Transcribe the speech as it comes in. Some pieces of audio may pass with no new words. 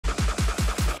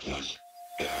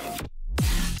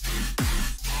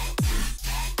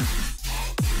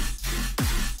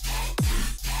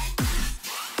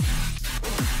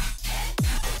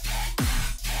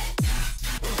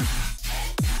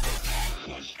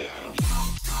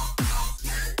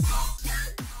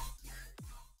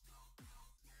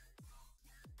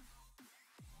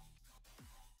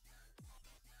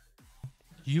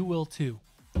you will too.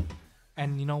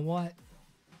 And you know what?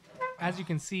 As you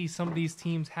can see, some of these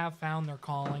teams have found their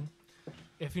calling.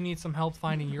 If you need some help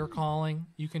finding your calling,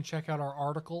 you can check out our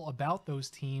article about those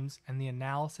teams and the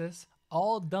analysis,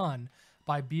 all done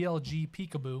by BLG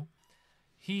Peekaboo.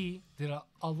 He did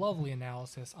a lovely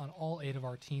analysis on all 8 of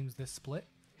our teams this split.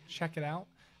 Check it out.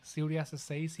 See what he has to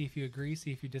say. See if you agree.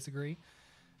 See if you disagree.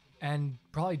 And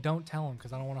probably don't tell him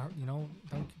because I don't want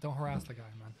to, don't harass the guy,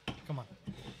 man. Come on.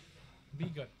 Be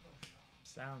good.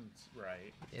 Sounds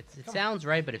right. It sounds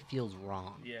right, but it feels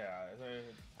wrong. Yeah.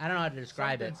 I don't know how to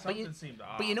describe it. Something seemed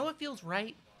odd. But you know what feels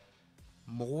right?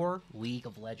 More League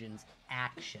of Legends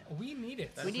action. We need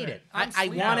it. We need it. I'm I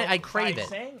want it. I By crave it.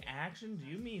 saying action,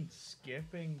 do you mean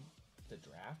skipping the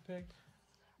draft pick?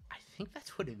 I think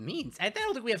that's what it means. I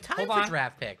don't think we have time Hold for on.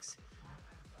 draft picks.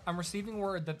 I'm receiving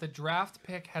word that the draft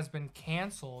pick has been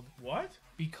canceled What?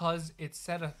 because it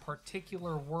said a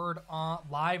particular word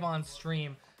live on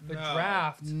stream. The No.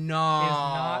 draft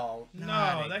No. is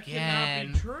No, that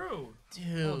cannot be true.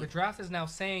 Dude. the draft is now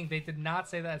saying they did not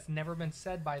say that. It's never been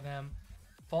said by them.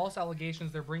 False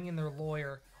allegations. They're bringing their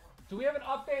lawyer. Do we have an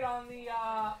update on the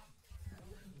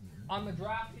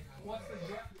draft? What's the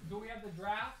draft? Do we have the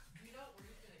draft?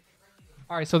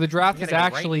 All right, so the draft We're is gonna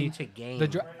go right actually into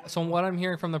game. so what I'm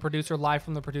hearing from the producer, live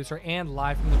from the producer, and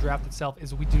live from the draft itself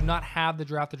is we do not have the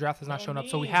draft. The draft has not shown up.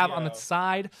 So we have on the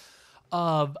side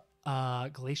of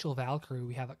Glacial Valkryie,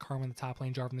 we have Karma in the top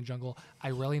lane, Jarvan in the jungle,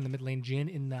 Irelia in the mid lane, Jhin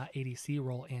in the ADC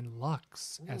role, and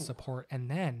Lux as support.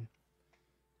 And then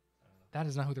that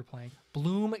is not who they're playing.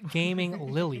 Bloom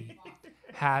Gaming Lily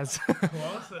has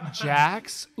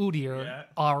Jax, Udyr,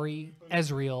 Ari,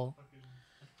 Ezreal,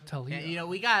 Talia. Yeah,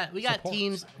 we got Supports.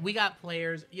 teams, we got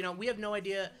players. We have no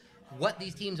idea what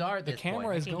these teams are at this camera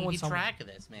point. is I can't going keep somewhere. track of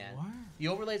this, man. What? The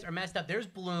overlays are messed up. There's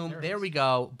Bloom. There we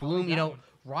go. Bloom,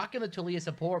 rocking the Talia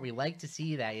support. We like to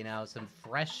see that, some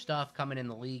fresh stuff coming in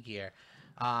the league here.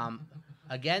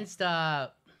 Against, we'll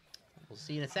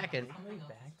see in a second. How many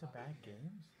back-to-back games?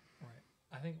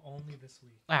 I think only this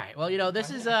week. All right. Well, this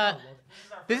is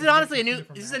honestly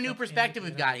a new perspective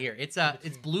we've got here. It's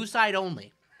blue side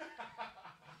only.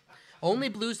 Only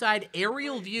blue side,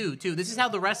 aerial view too. This is how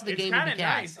the rest of the game will be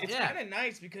cast. It's kind of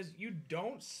nice because you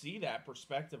don't see that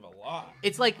perspective a lot.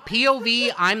 It's like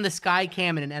POV. I'm the sky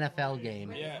cam in an NFL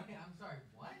game. Yeah. I'm sorry,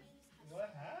 what?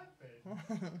 What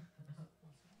happened?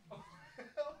 What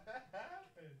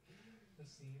happened? The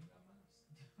scene.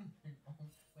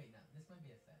 Wait, no, this might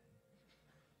be a setting.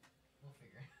 We'll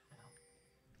figure it out.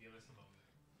 Give us a moment.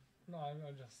 No,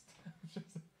 I'm just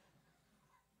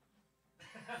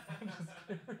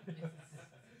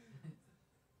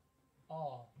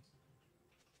oh.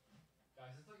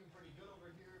 Guys, it's looking pretty good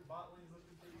over here. Bot lane's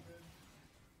looking pretty good.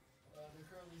 They're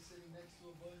currently sitting next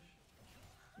to a bush.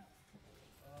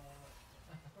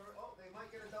 Oh, they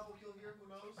might get a double kill here. Who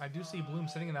knows? I do see Bloom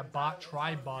sitting in that bot bush,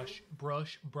 Here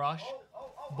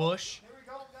we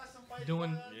go. Got some fight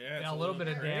doing Yeah, it's a little bit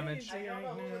of damage crazy I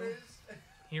don't know who it is.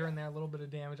 here and there, a little bit of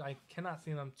damage. I cannot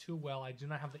see them too well. I do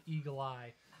not have the eagle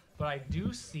eye, but I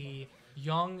do see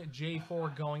young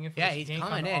J4 going in for Yeah, this he's gank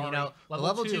coming on in. Ari. The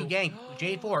level 2 gank,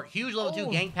 J4, huge level 2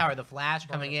 gank power. The flash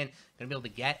coming in, gonna be able to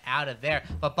get out of there.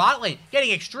 But bot lane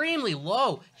getting extremely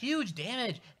low, huge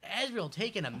damage. Ezreal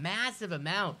taking a massive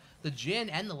amount. The Jhin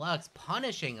and the Lux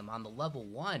punishing him on the level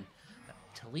 1.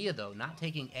 Talia though not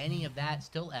taking any of that,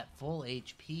 still at full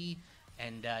HP.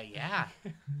 And yeah,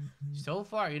 so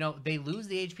far they lose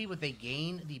the HP, but they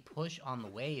gain the push on the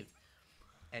wave.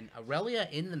 And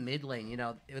Irelia in the mid lane,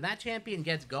 when that champion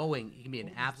gets going, it can be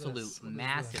an absolute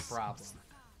massive problem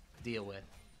to deal with.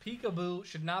 Peekaboo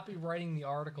should not be writing the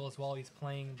articles while he's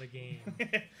playing the game.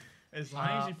 As long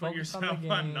as you put focus on yourself the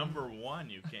on game. number 1,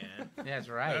 you can. That's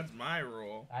right. That's my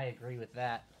rule. I agree with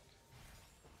that.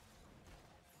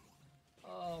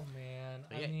 Oh man,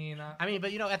 But yeah,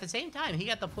 but at the same time, he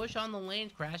got the push on the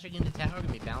lanes, crashing into tower, gonna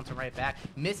be bouncing right back.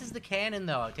 Misses the cannon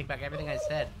though. I take back everything I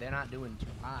said. They're not doing too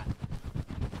hot.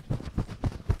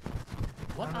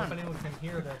 I don't know if anyone can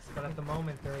hear this, but at the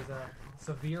moment there is a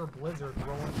severe blizzard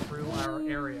rolling through our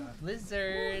area.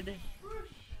 Blizzard.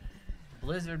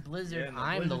 Blizzard. Yeah,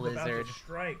 I'm the blizzard's about to lizard.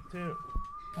 strike too.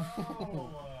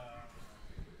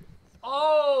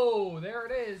 Oh, there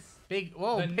it is. Big,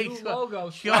 whoa, The big new logo.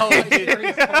 Yo, dude.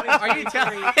 Are you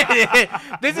telling me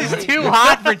this is too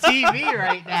hot for TV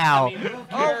right now?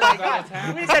 Oh my god,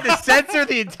 we just had to censor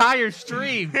the entire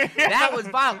stream. That was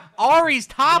wild. Ari's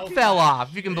top fell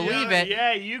off, if you can believe it.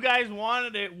 Yeah, you guys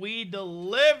wanted it. We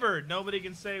delivered. Nobody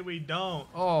can say we don't.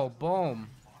 Oh, boom.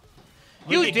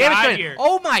 Huge at damage. God coming. here.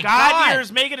 Oh my God god. here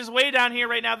is making his way down here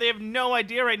right now. They have no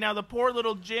idea right now. The poor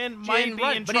little Jin might be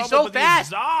run, in but trouble he's so with fast.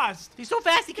 the exhaust. He's so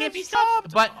fast he can't be Gets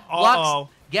stopped. But Lux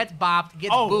gets bopped,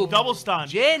 gets booped. Double stun.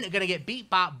 Jin gonna get beat,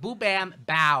 bop, boo, bam,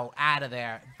 bow, out of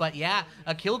there. But yeah,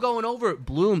 a kill going over.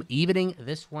 Bloom evening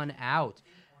this one out.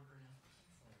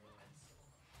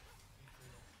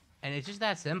 And it's just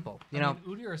that simple, you know. I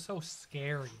mean, Udyr is so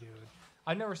scary, dude.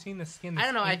 I've never seen the skin. I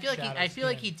don't know. I this feel like shadow I feel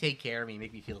like skin. he'd take care of me,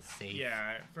 make me feel safe.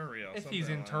 Yeah, for real. If he's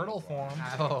in something turtle along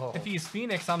those form. lines. Oh. If he's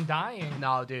Phoenix, I'm dying.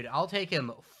 No, dude, I'll take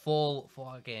him full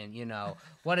fucking, you know,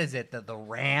 what is it? The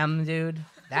ram, dude?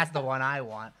 That's the one I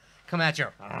want. Come at you.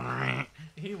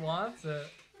 He wants it.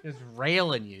 Just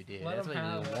railing you, dude. Let That's him what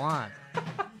have you it. want.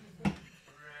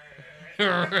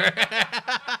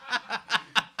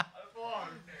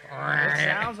 It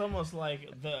sounds almost like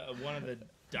one of the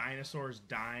dinosaurs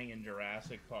dying in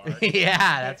Jurassic Park.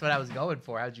 Yeah, that's what I was going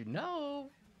for. How'd you know?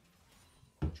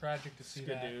 Tragic to see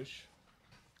that. Skadoosh.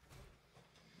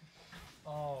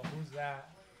 Oh, who's that?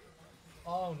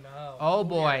 Oh no. Oh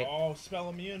boy. Oh, spell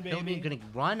immune, He'll baby. be gonna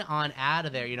run on out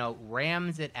of there, you know,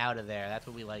 rams it out of there. That's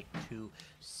what we like to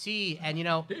see. And you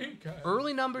know,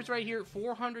 early numbers right here,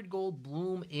 400 gold.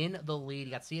 Bloom in the lead.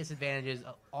 You got CS advantages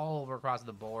all over across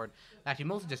the board. Actually,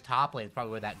 mostly just top lane is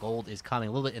probably where that gold is coming.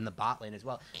 A little bit in the bot lane as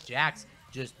well. Jax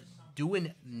just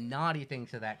doing naughty things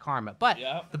to that Karma. But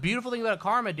Yep. the beautiful thing about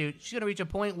Karma, dude, she's gonna reach a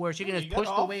point where she can You just got push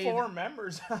the all wave. 4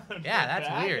 members. On Yeah, her that's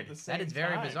back weird. at the That same is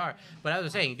very time. bizarre. But I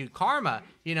was saying, dude, Karma,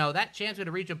 you know, that champ's going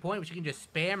to reach a point where she can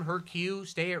just spam her Q,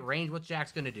 stay at range. What's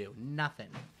Jax going to do? Nothing.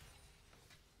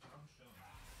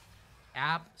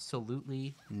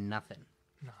 Absolutely nothing.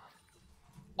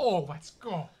 Oh, let's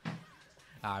go.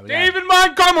 We got- David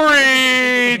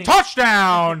Montgomery!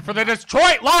 Touchdown for the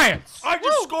Detroit Lions! I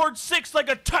just scored 6 like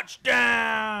a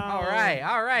touchdown. All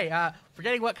right.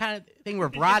 Forgetting what kind of thing we're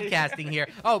broadcasting here.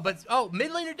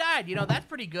 Mid laner died. You know, that's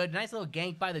pretty good. Nice little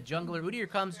gank by the jungler. Udyr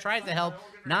comes, tries to help.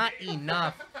 Not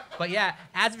enough. But yeah,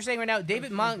 as we're saying right now,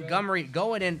 David Montgomery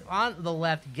going in on the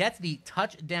left, gets the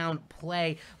touchdown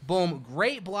play. Boom.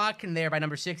 Great blocking there by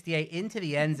number 68 into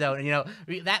the end zone. And, you know,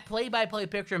 that play-by-play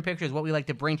picture-in-picture is what we like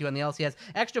to bring to you on the LCS.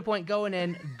 Extra point going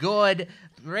in. Good.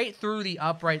 Right through the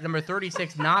upright. Number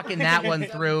 36 knocking that one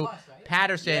through.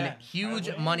 Patterson, Yeah.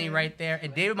 huge money right there.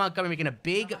 And David Montgomery making a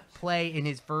big play in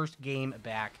his first game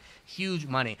back. Huge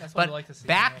money. That's what But we like to see,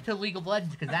 back man. to League of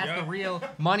Legends, because that's Yeah. the real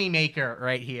money maker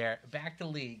right here. Back to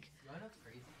League. You know what's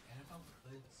crazy? NFL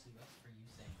could sue us for you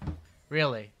saying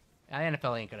Really.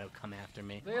 NFL ain't going to come after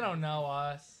me. They don't know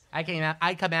us. I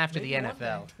come after the Maybe one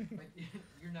NFL. but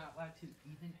you're not allowed to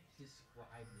even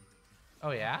describe it.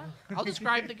 Oh, yeah? I'll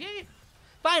describe the game.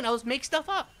 Fine, I'll just make stuff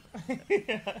up. I'll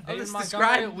David just Montgomery,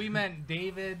 describe. we meant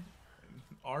David.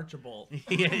 Archibald.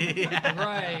 Yeah.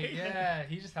 Right, yeah.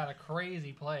 He just had a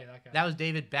crazy play, that guy. That was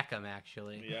David Beckham,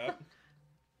 actually. Yep,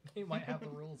 He might have the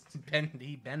rules.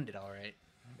 He bended all right.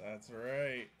 that's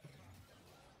right.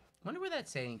 Wonder where that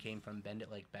saying came from, bend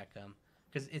it like Beckham.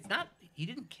 Because it's not, he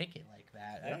didn't kick it like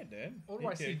that. Yeah, he did. What He do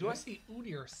I see? kicked Do I it. see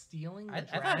Udyr stealing the I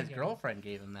dragon? thought his girlfriend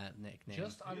gave him that nickname.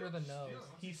 Just under the nose.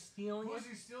 He's stealing Who it. is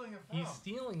he stealing it from? He's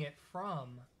stealing it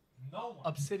from No one.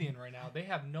 Obsidian right now. They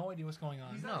have no idea what's going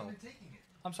on. He's No. not even taking it.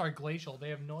 I'm sorry, Glacial. They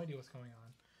have no idea what's going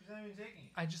on. He's not even taking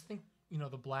it. I just think, you know,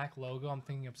 the black logo, I'm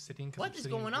thinking Obsidian. 'Cause What is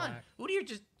Obsidian's going on? black.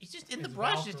 Udyr he's just in the It's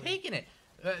brush, just Valkryie. taking it.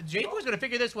 J4's gonna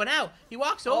figure this one out. He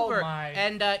walks Oh over my.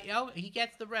 and he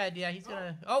gets the red. Yeah, he's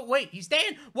gonna. Oh wait, he's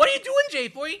staying. What are you doing,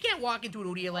 J4? You can't walk into an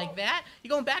Udyr like that. You're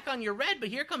going back on your red, but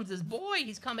here comes this boy.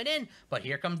 He's coming in, but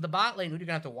here comes the bot lane. Udyr's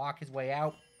gonna have to walk his way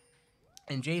out,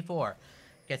 and J4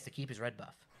 gets to keep his red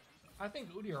buff. I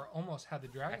think Udyr almost had the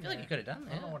I dragon. feel like he could have done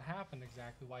I don't know that. what happened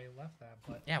exactly, why he left that,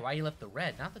 but Yeah, why you left the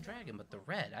red, not the dragon, but the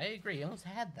red. I agree. He almost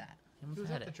had that. He almost he was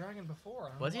had at the it. dragon before. I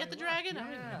don't Was know he why at the left. dragon? I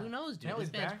don't Yeah. Who knows, dude? Now This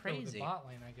he's man's back there with crazy. the bot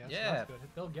lane, I guess. So Yeah. that's good.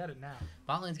 They'll get it now.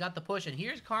 Bot lane's got the push, and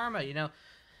here's Karma, you know.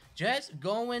 Just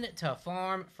going to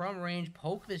farm from range,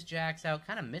 poke this Jax out.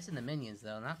 Kind of missing the minions,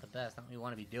 though. Not the best. Not what we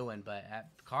want to be doing. But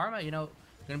Karma, you know,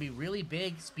 going to be really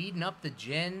big, speeding up the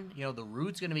Jhin. You know, the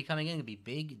root's going to be coming in. Going to be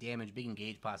big damage, big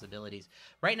engage possibilities.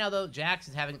 Right now, though, Jax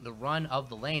is having the run of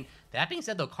the lane. That being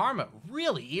said, though, Karma,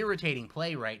 really irritating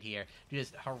play right here.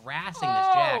 Just harassing this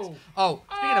Jax. Oh,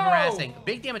 speaking of harassing,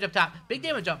 big damage up top, big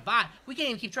damage up bot. We can't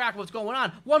even keep track of what's going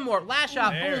on. One more, last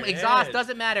shot, There boom, it exhaust, is.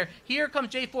 doesn't matter. Here comes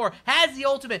J4, has the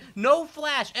ultimate, no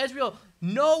flash, Ezreal,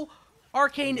 no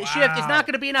Arcane Shift is not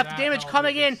going to be enough That damage Eldritch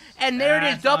coming in, is- and there it is,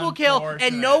 that's double kill, unfortunate.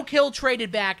 and no kill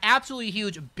traded back. Absolutely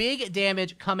huge, big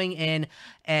damage coming in,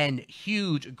 and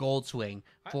huge gold swing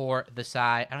for the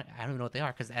side. I don't even know what they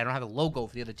are, because I don't have a logo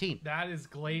for the other team. That is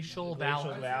Glacial Glacial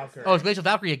Valkyrie. Valkyrie. Oh, it's Glacial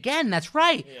Valkyrie again, that's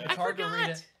right. Yeah, I it's hard to forgot. read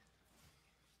it.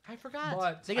 I forgot.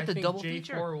 But They get I the think double J4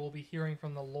 feature. will be hearing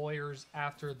from the lawyers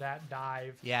after that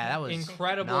dive. Yeah, that was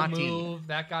Incredible naughty. move.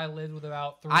 That guy lived with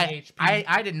about 3 I, HP.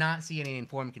 I did not see any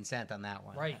informed consent on that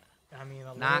one. Right. I mean,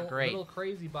 a Not little, great. little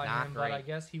crazy by Not him, great. but I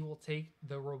guess he will take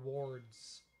the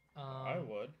rewards. I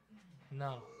would.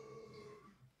 No.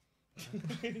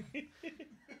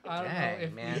 I don't Dang, know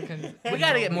if man. we can. We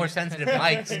got to get more sensitive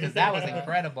mics, because that was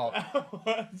incredible.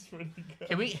 That's pretty good.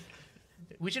 Can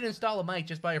we should install a mic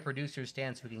just by a producer's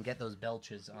stand so we can get those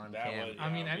belches on That cam. would- I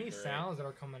mean, that'd be any great. sounds that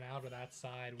are coming out of that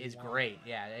side we Is want. great.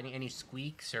 Yeah, any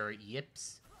squeaks or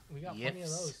yips. We got plenty of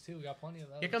Yips. those too. We got plenty of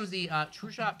those. Here comes the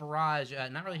True Shot Barrage.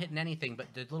 Not really hitting anything, but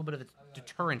a little bit of a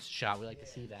deterrence shot. We like to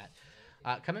see that.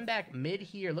 Coming back mid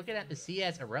here, looking at the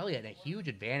CS, Aurelia in a huge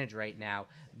advantage right now.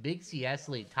 Big CS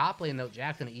lead. Top lane, though,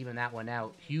 Jack's going to even that one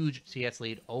out. Huge CS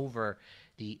lead over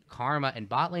the Karma. And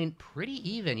bot lane, pretty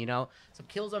even, you know. Some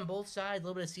kills on both sides, a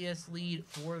little bit of CS lead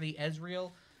for the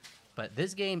Ezreal. But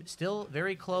this game, still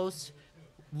very close.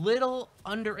 Little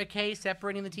under a K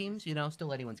separating the teams, you know,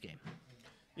 still anyone's game.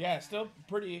 Yeah, still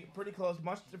pretty close.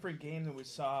 Much different game than we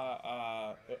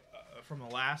saw from the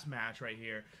last match right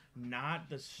here. Not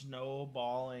the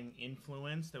snowballing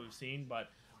influence that we've seen, but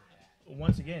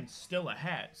once again, still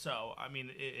ahead. So, I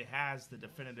mean, it has the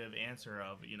definitive answer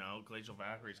of, you know, Glacial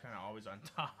Valkyrie is kind of always on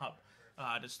top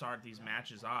to start these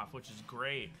matches off, which is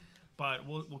great. But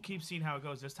we'll keep seeing how it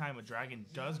goes. This time, a Dragon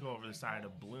does go over the side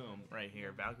of Bloom right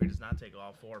here. Valkyrie does not take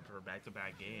all 4 for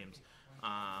back-to-back games.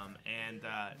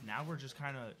 Now we're just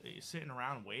kind of sitting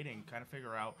around waiting, kind of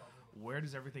figure out where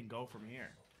does everything go from here.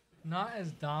 Not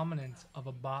as dominant of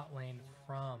a bot lane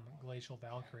from Glacial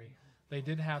Valkyrie. They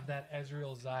did have that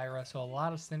Ezreal Zyra, so a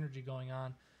lot of synergy going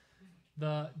on.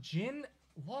 The Jhin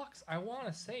Lux, I want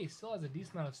to say, still has a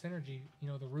decent amount of synergy. You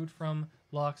know, the root from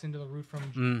Lux into the root from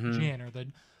Jhin, or the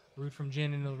root from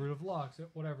Jhin into the root of Lux,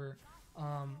 whatever.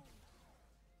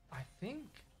 I think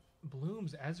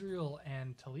Bloom's Ezreal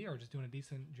and Talia are just doing a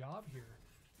decent job here.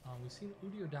 We've seen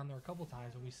Udyr down there a couple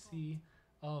times, and we see,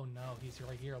 oh no, he's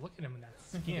right here. Look at him in that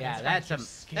skin. Yeah, This guy's that's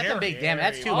just a big scary. damage.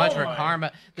 That's too Oh much for my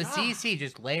Karma. The God. CC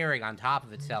just layering on top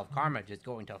of itself. Karma just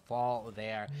going to fall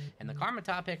there. And the Karma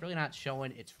top pick really not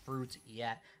showing its fruits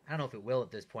yet. I don't know if it will at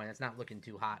this point. It's not looking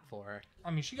too hot for her. I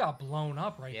mean, she got blown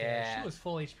up right there. Yeah. She was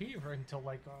full HP for until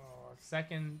like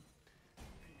second,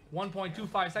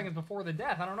 1.25 seconds before the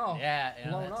death. I don't know. Yeah, you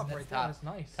know, blown up that's right there. tough. That's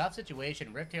nice. Tough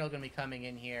situation. Rift Herald going to be coming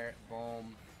in here.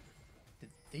 Boom. Did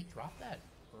they drop that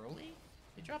early?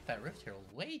 They dropped that Rift Herald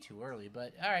way too early,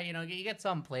 but all right, you know, you get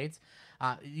some plates.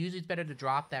 Usually it's better to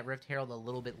drop that Rift Herald a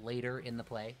little bit later in the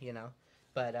play, you know.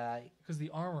 But Because the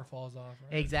armor falls off,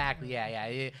 right? exactly,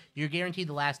 yeah. You're guaranteed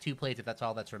the last 2 plates if that's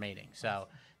all that's remaining. So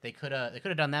they could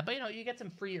have done that, but you know, you get some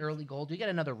free early gold. You get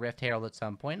another Rift Herald at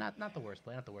some point. Not the worst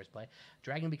play. Not the worst play.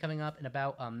 Dragon will be coming up in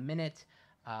about a minute.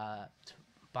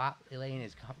 Bot lane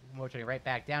is motoring right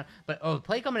back down. But, the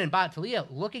play coming in bot. Talia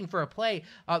looking for a play.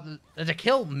 There's a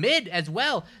kill mid as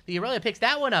well. The Aurelia picks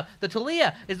that one up. The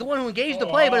Talia is the one who engaged the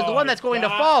play, but is the one that's going to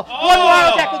fall. One more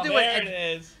auto attack will do it. There And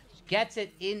it is. gets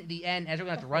it in the end. Ezra going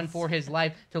to have to run for his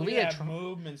life. Look Talia, at that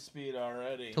movement speed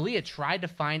already. Talia tried to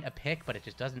find a pick, but it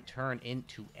just doesn't turn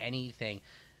into anything.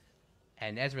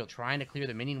 And Ezreal trying to clear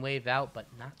the minion wave out, but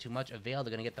not too much avail.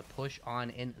 They're going to get the push on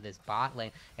in this bot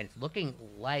lane. And it's looking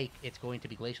like it's going to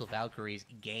be Glacial Valkyrie's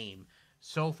game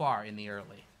so far in the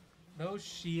early. Those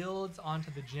shields onto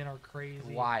the Jhin are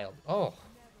crazy. Wild. Oh,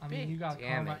 I mean, big you got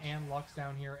Karma damage. and Lux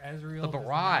down here. Ezreal The does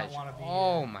barrage. not want to be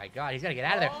Oh here. my god, he's got to get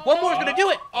out of there. One more's going to do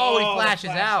it. Oh, he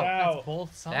flashes flash out. That's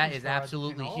both sides. That is for a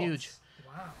absolutely Jhin huge. ult.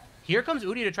 Wow. Here comes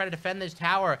Udyr to try to defend this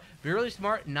tower. Really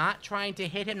smart, not trying to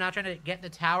hit him, not trying to get the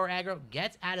tower aggro.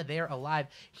 Gets out of there alive.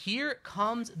 Here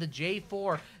comes the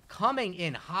J4 coming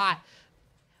in hot.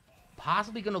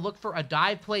 Possibly going to look for a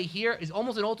dive play here. Is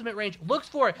almost in ultimate range. Looks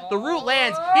for it. The root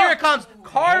lands. Here it comes.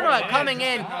 Karma coming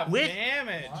in with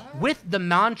damage. the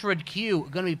mantra'd Q.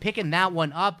 Going to be picking that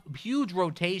one up. Huge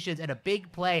rotations and a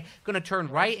big play. Going to turn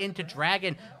right into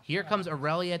Dragon. Here comes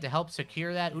Aurelia to help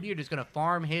secure that. Udyr just going to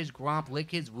farm his Gromp,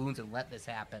 lick his wounds, and let this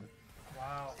happen.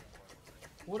 Wow.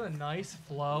 What a nice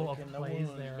flow of Licking the plays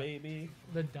wounds, there. baby.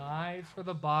 The dive for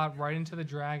the bot right into the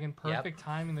dragon. Perfect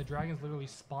timing. The dragon's literally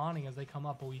spawning as they come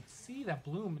up. But we see that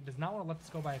Bloom does not want to let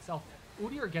this go by itself.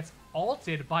 Udyr gets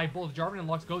ulted by both Jarvan and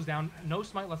Lux. Goes down. No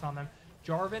smite left on them.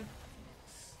 Jarvan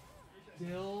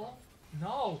still...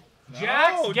 No.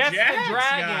 Jax gets Jax the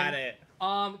dragon. got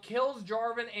it. Kills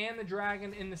Jarvan and the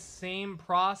dragon in the same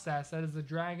process. That is the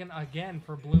dragon again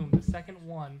for Bloom, the second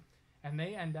one, and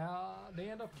they end up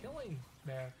killing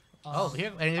there. Oh,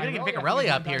 here, and they're gonna pick Irelia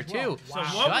Irelia up does here well. too. So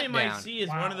Wow. what we might Shutdown. see is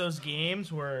one of those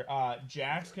games where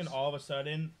Jax can all of a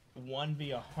sudden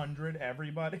 1v100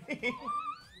 everybody.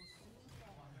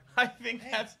 I think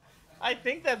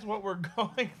that's what we're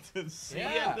going to see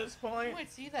Yeah. at this You point.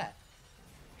 might see that.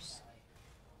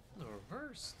 The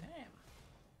reverse, damn.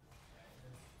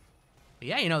 But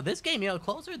yeah, this game,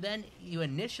 closer than you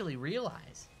initially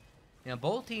realize.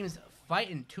 Both teams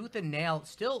fighting tooth and nail,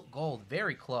 still gold,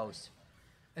 very close.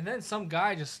 And then some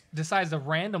guy just decides to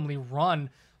randomly run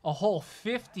a whole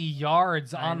 50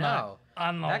 yards on the line.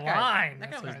 That guy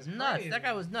This was guy's nuts. crazy. That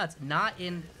guy was nuts. Not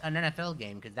in an NFL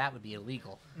game because that would be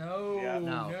illegal. No, Yeah.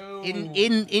 No. no.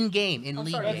 In game, in I'm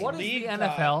league sorry, game. what is League the time.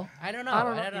 NFL? I don't know. I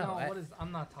don't I don't know. What is?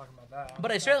 I'm not talking about that.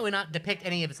 But I certainly would not depict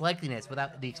any of its likeliness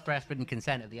without the express written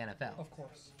consent of the NFL. Of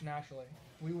course, naturally,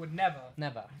 we would never.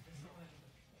 Never.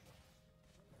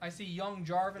 I see young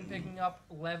Jarvan picking up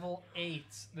level 8.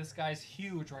 This guy's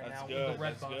huge right That's now good. with the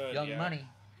red That's buff. good. Young yeah. money.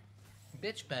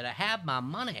 Bitch better have my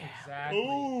money. Exactly.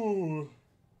 Ooh.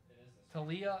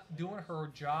 Talia doing her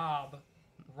job,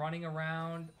 running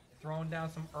around, throwing down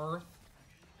some earth.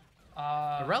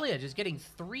 Irelia just getting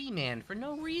 3-man for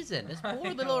no reason. This I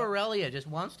poor little know. Irelia just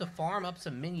wants to farm up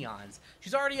some minions.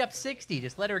 She's already up 60.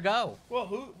 Just let her go.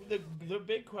 Well, the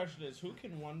big question is who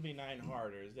can 1v9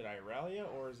 harder? Is it Irelia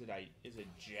or is it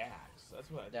Jax?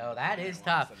 That's what I think. No, the that fan is wants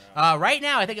tough. to know. Right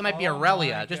now, I think it might be Oh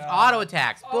Irelia. my Just God. auto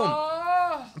attacks. Boom.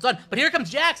 Oh! It's done. But here comes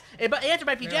Jax. The answer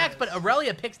might be There Jax, it but is.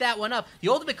 Irelia picks that one up. The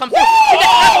ultimate comes.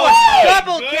 Oh,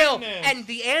 Double my kill. goodness. And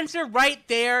the answer right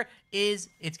there is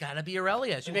it's got to be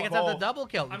Aurelia. She picks up the Oh. double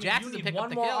kill. I mean, Jax you doesn't need pick one up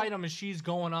the more kill. item and she's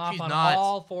going off She's on nuts.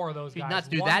 all 4 of those She's guys. nuts,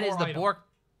 dude. One That is more the item. Bork.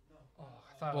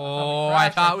 Oh, I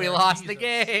crashed thought right we there. lost the Jesus.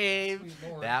 game. Sweet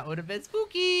Lord. That would have been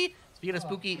spooky. Speaking of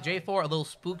spooky, J4, a little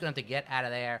spook enough to get out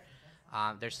of there.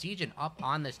 They're sieging up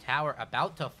on this tower,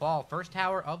 about to fall. First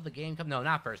tower of the game. No,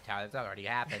 not first tower. That's already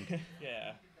happened.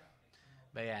 Yeah.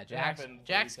 But yeah, happened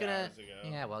Jack's 3 gonna. hours ago.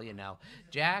 Yeah, well,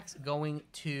 Jack's going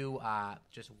to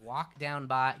just walk down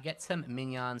by, get some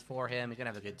minions for him. He's gonna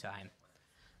have a good time.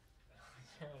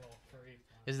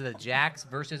 This is the Jax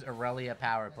versus Aurelia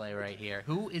power play right here.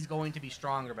 Who is going to be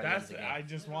stronger by the end of That's the game? I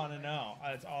just want to know.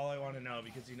 That's all I want to know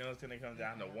because it's going to come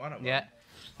down to one of them. Yeah,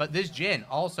 but this Jhin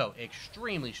also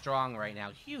extremely strong right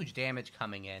now. Huge damage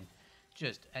coming in,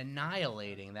 just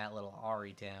annihilating that little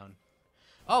Ahri town.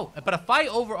 Oh, but a fight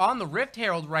over on the Rift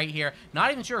Herald right here.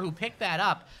 Not even sure who picked that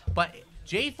up, but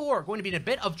J4 going to be in a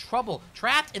bit of trouble,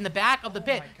 trapped in the back of the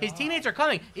pit. His teammates are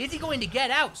coming. Is he going to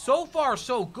get out? So far,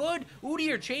 so good.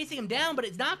 Udyr chasing him down, but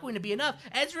it's not going to be enough.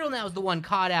 Ezreal now is the one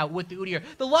caught out with the Udyr.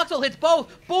 The Luxel hits both.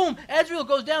 Boom! Ezreal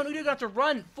goes down. Udyr got to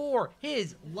run for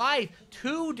his life.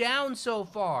 2 down so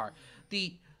far.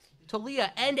 The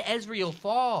Talia and Ezreal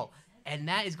fall, and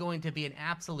that is going to be an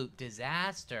absolute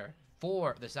disaster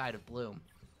for the side of Bloom.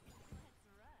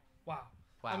 Wow.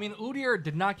 Wow. I mean, Udyr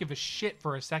did not give a shit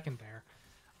for a second there.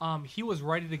 He was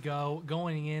ready to go,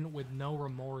 going in with no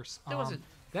remorse. There wasn't-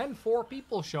 Then 4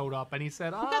 people showed up, and he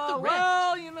said, got the "Oh, rift?"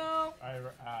 well,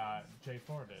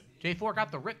 J4 did. J4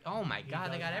 got the rip. Oh my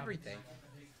god, they got everything.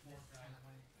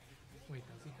 Wait,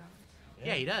 does he have it?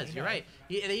 Yeah, he does. You're right.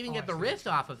 They even Oh, get I the see. rift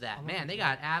off of that. Man, they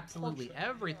got absolutely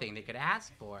everything they could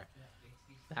ask for.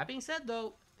 That being said,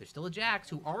 though, there's still a Jax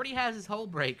who already has his hull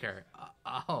breaker.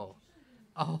 Oh,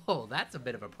 that's a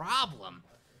bit of a problem.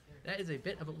 That is a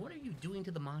bit of a... What are you doing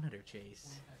to the monitor,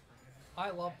 Chase?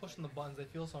 I love pushing the buttons. They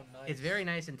feel so nice. It's very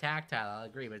nice and tactile, I'll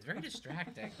agree, but it's very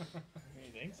distracting.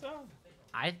 You think so?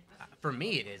 For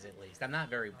me, it is, at least. I'm not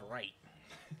very bright.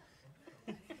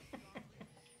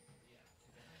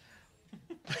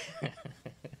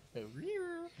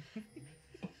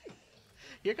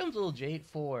 Here comes little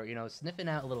J4, sniffing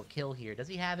out a little kill here. Does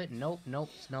he have it? Nope.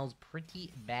 Smells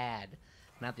pretty bad.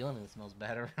 Not the only thing that smells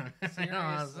better. You know what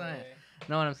I'm saying?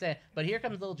 Know what I'm saying? But here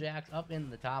comes little Jax up in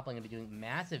the top lane and be doing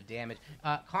massive damage.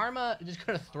 Karma just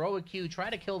gonna throw a Q, try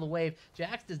to kill the wave.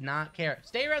 Jax does not care.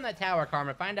 Stay around that tower,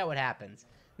 Karma. Find out what happens.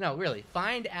 No, really.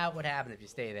 Find out what happens if you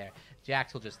stay there.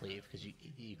 Jax will just leave because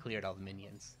you cleared all the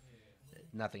minions.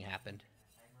 Nothing happened.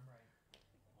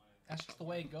 That's just the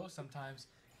way it goes sometimes.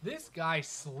 This guy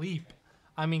sleep.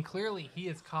 I mean, clearly he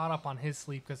is caught up on his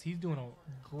sleep because he's doing a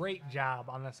great job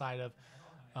on the side of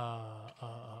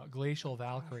Glacial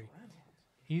Valkryie.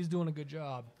 He's doing a good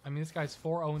job. I mean, this guy's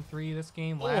 4-0-3 this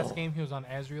game. Last game he was on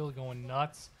Ezreal going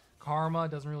nuts. Karma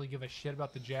doesn't really give a shit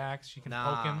about the Jax. She can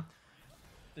poke him.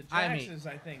 The Jax I mean- is,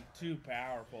 I think, too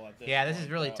powerful at this Yeah, this point,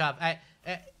 is really though. tough.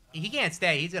 he can't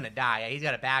stay. He's gonna die. He's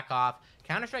got to back off.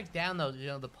 Counter strikes down though. You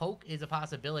know, the poke is a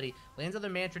possibility. Lands on the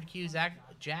Mantrid Q.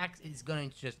 Jax is going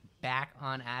to just back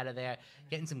on out of there,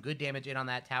 getting some good damage in on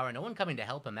that tower. No one coming to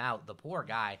help him out. The poor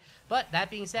guy. But that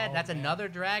being said, that's another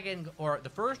dragon, or the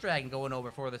first dragon going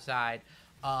over for the side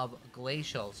of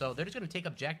Glacial. So they're just going to take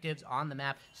objectives on the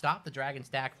map, stop the dragon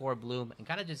stack for Bloom, and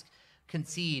kind of just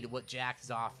concede what Jax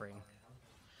is offering.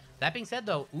 That being said,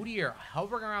 though, Udyr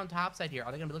hovering around topside here.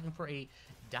 Are they going to be looking for a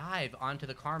dive onto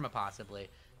the Karma, possibly?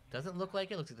 Doesn't look like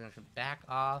it. Looks like they're going to back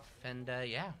off, and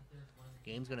yeah,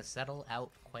 game's going to settle out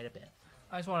quite a bit.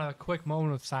 I just want a quick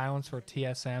moment of silence for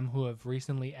TSM, who have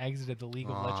recently exited the League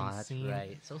of Legends that's scene.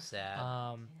 right. So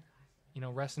sad. You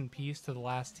know, rest in peace to the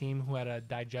last team who had a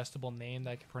digestible name that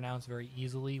I could pronounce very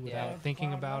easily without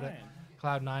thinking about it.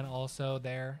 Cloud9 also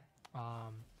there.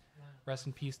 Rest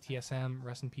in peace, TSM.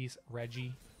 Rest in peace,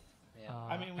 Reggie. Yeah.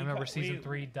 I mean, I remember season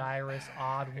 3, Dyrus,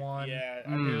 Odd One. Yeah,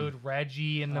 Dude,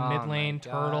 Reggie in the Oh mid my lane,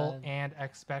 Turtle, God. and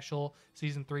X Special.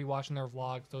 Season 3, watching their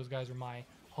vlogs. Those guys are my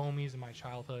homies in my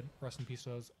childhood. Rest in peace to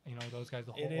those, you know, those guys,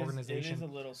 the whole organization. It is a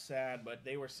little sad, but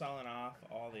they were selling off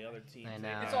all the other teams. I they know.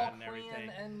 had It's all and Korean everything.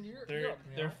 and They're Europe,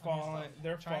 you know, falling.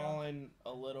 They're China. falling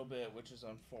a little bit, which is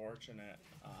unfortunate.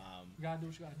 You gotta do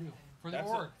what you gotta do for the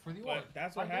That's org. For the org. But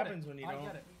that's I what get happens it. when I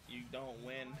get it. you don't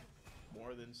win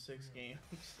more than 6 games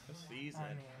a season.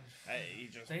 I mean, You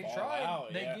just they fall tried.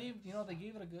 out. They yeah. gave, you know, they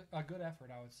gave it a good effort,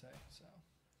 I would say. So.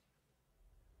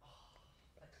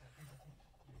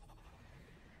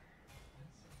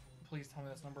 Please tell me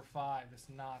that's number 5. It's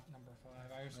not number 5.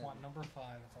 I just want number 5.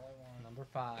 That's all I want. Number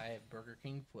 5, Burger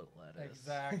King foot lettuce.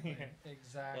 Exactly.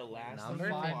 Exactly. The last Number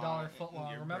 $5 in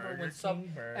footlong. your Remember Burger when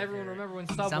King burger. everyone remember when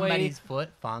Subway? Somebody's foot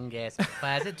fungus.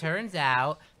 But as it turns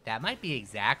out, that might be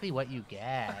exactly what you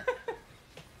get.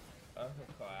 That's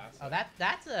a classic. Oh,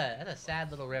 that's a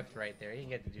sad little rift right there. He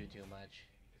didn't get to do too much.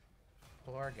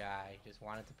 Poor guy, just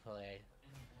wanted to play.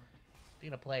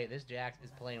 Speaking of play, this Jax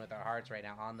is playing with our hearts right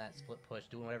now on that split push,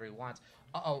 doing whatever he wants.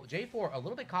 Uh-oh, J4 a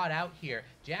little bit caught out here.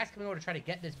 Jax coming over to try to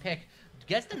get this pick.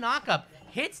 Gets the knock-up,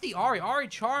 hits the Ahri. Ahri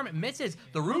charm misses.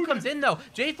 The root comes in, though.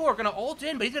 J4 gonna ult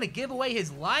in, but he's gonna give away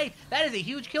his life. That is a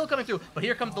huge kill coming through. But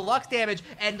here comes the Lux damage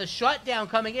and the shutdown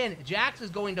coming in. Jax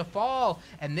is going to fall,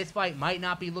 and this fight might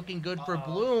not be looking good for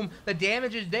Bloom. The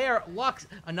damage is there. Lux,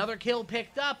 another kill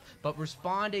picked up, but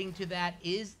responding to that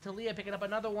is Talia picking up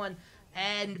another one.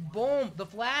 And boom, the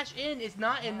flash in is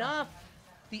not enough.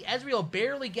 The Ezreal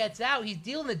barely gets out. He's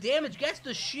dealing the damage, gets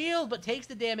the shield, but takes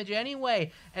the damage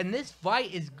anyway. And this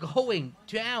fight is going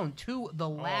down to the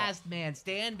last man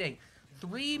standing.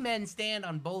 3 men stand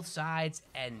on both sides,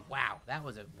 and wow, that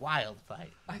was a wild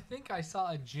fight. I think I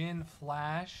saw a Jhin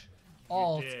flash,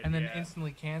 ult, did, and then yeah.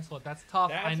 instantly cancel it. That's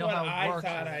tough. That's I know what how it I works.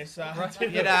 thought I saw. Right. too.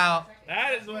 You know,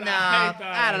 That is what No, I thought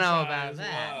I don't know saw about as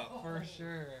that. well. For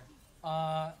sure.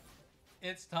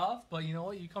 It's tough, but you know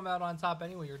what? You come out on top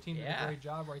anyway. Your team did Yeah. a great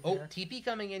job right Oh, there. TP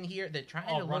coming in here. They're trying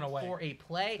Oh, to run look away. for a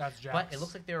play, That's but Jax. it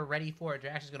looks like they were ready for it.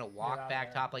 Jax is going to walk out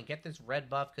back there. top lane, get this red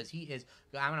buff because he is,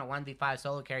 I'm going to 1v5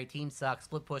 solo carry. Team sucks.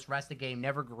 Split push, rest of the game,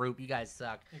 never group. You guys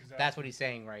suck. Exactly. That's what he's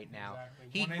saying right now. Exactly.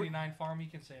 He 189 farm, you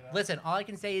can say that. Listen, all I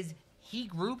can say is he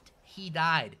grouped, he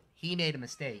died. He made a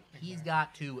mistake. He's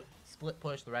got to split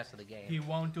push the rest of the game. He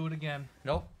won't do it again.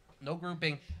 Nope, no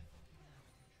grouping.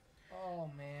 Oh,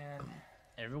 man.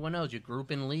 Everyone knows you group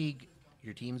in league,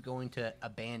 your team's going to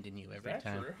abandon you every Is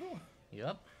that time. true?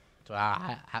 Yep. So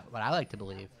what I like to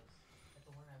believe.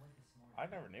 I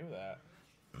never knew that.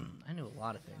 I knew a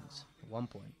lot of things at one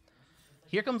point.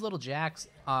 Here comes little Jax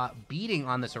beating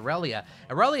on this Aurelia.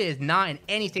 Aurelia is not in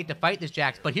any state to fight this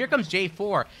Jax, but here comes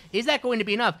J4. Is that going to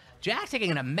be enough? Jax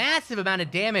taking a massive amount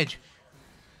of damage.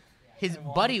 His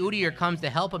buddy Udyr comes to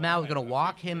help him out. He's going to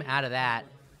walk him out of that.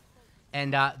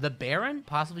 And the Baron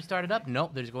possibly started up.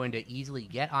 Nope, they're just going to easily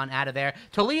get on out of there.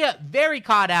 Talia very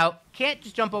caught out. Can't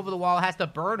just jump over the wall. Has to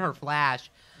burn her flash.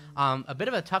 A bit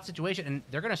of a tough situation, and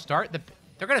they're going to start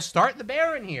the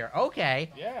Baron here.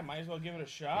 Okay. Yeah, might as well give it a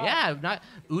shot. Yeah,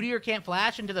 Udyr can't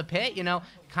flash into the pit, you know,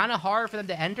 kind of hard for them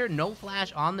to enter. No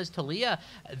flash on this Talia.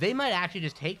 They might actually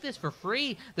just take this for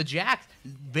free. The Jax,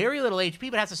 very little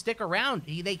HP, but has to stick around.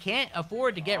 They can't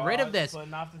afford to get rid of this.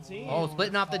 Splitting off the team. Oh,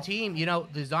 splitting off the team. You know,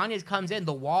 the Zhonya's comes in.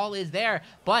 The wall is there,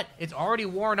 but it's already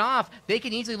worn off. They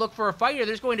can easily look for a fighter.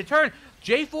 They're just going to turn.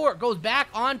 J4 goes back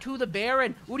onto the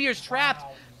Baron. Udyr's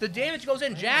trapped. The damage goes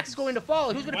in. Jax is going to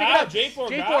fall. Who's going to pick it up?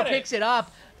 J4 picks it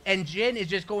up, and Jhin is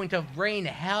just going to rain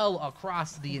hell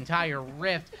across the entire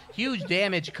rift. Huge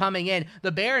damage coming in.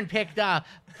 The Baron picked up.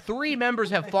 3 members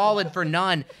have fallen for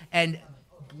none, and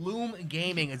Bloom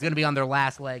Gaming is going to be on their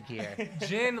last leg here.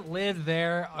 Jhin lived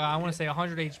there. I want to say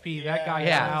 100 HP. Yeah, That guy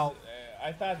yeah. got out.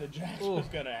 I thought the Jax was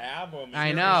gonna have him.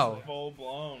 I know. Full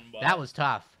blown. But That was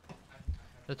tough.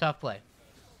 The tough play.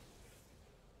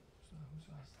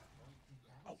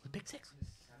 Oh, the pick 6.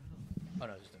 Oh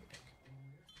no, just a pick.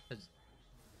 It's-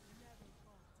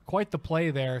 Quite the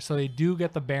play there. So they do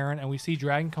get the Baron, and we see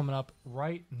Dragon coming up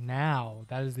right now.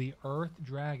 That is the Earth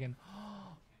Dragon.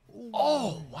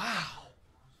 Oh, wow.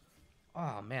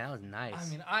 Oh man, that was nice. I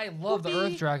mean, I love the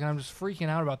Earth Dragon. I'm just freaking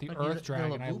out about the Look, Earth the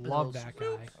Dragon. little I boop, love little that guy.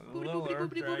 the little Boopity, Earth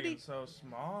boopity, boopity. Dragon's so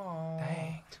small.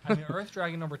 Dang. I mean, Earth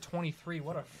Dragon number 23.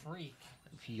 What a freak.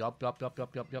 Yup.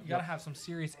 You gotta have some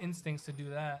serious instincts to do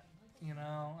that. You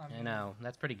know? I know.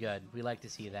 That's pretty good. We like to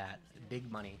see that. Big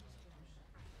money.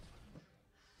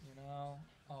 You know?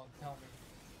 Oh, tell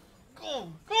me.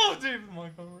 Go, David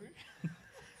Montgomery.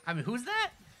 I mean, who's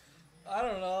that? I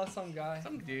don't know. Some guy.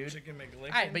 Some dude. Chicken McLicken.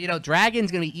 All right, but you know,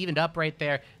 Dragon's going to be evened up right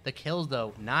there. The kills,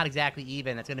 though, not exactly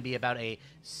even. That's going to be about a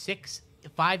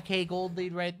 5K gold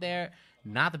lead right there.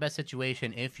 Not the best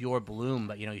situation if you're Bloom,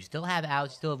 but, you know, you still have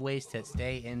outs, you still have ways to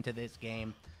stay into this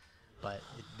game. But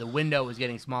the window is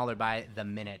getting smaller by the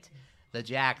minute. The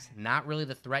Jax, not really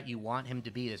the threat you want him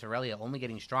to be. This Aurelia only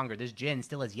getting stronger. This Jhin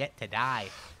still has yet to die.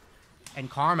 And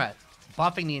Karma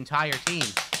buffing the entire team.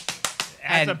 That's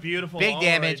And a beautiful big ult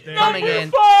damage right there. coming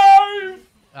in. Five!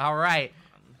 All right.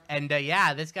 And,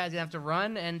 yeah, this guy's going to have to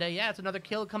run. And, yeah, it's another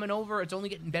kill coming over. It's only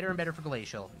getting better and better for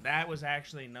Glacial. That was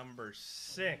actually number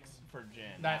 6 for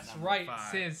Jhin. not That's number right.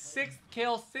 5. His 6th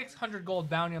kill, 600 gold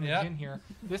bounty on the Jhin here.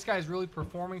 This guy's really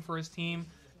performing for his team.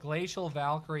 Glacial,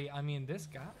 Valkryie. I mean, this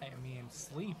guy,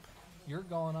 sleep. You're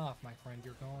going off, my friend.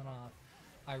 You're going off.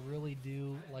 I really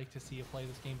do like to see you play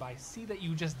this game, but I see that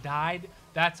you just died.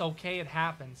 That's okay. It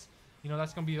happens. You know,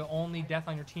 that's going to be the only death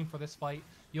on your team for this fight.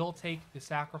 You'll take the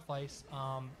sacrifice.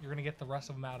 You're going to get the rest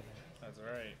of them out of there. That's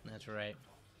right. That's right.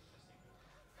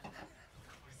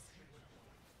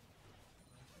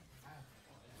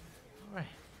 All right.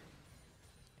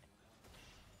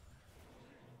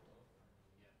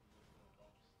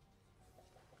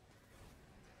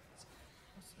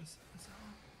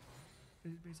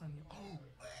 Based on you. Oh,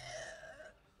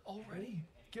 already?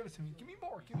 Give it to me. Give me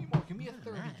more. Give me more. Give me a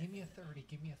 30. that. Give me a 30.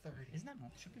 Give me a 30. Isn't that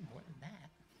should be more than that?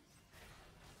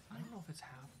 I don't know if it's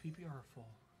half PPR or full,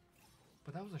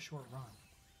 but that was a short run.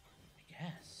 I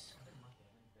guess.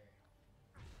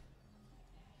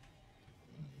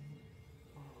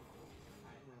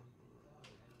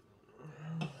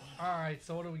 All right,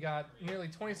 so what do we got? Nearly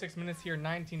 26 minutes here,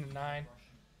 19-9.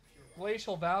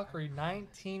 Glacial Valkryie,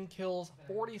 19 kills,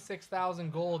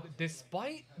 46,000 gold.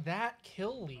 Despite that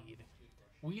kill lead,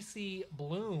 we see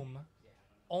Bloom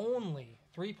only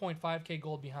 3.5k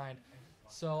gold behind.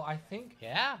 So I think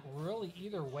Yeah. really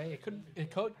either way, it could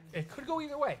go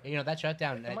either way. You know, that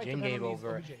shutdown that might Jhin depend gave on these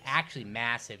over, OBJs. actually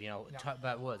massive. You know, Yeah.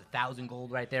 about what, 1,000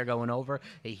 gold right there going over.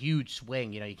 A huge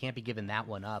swing. You know, you can't be giving that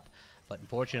one up. But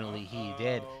unfortunately, he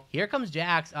did. Here comes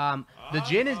Jax. The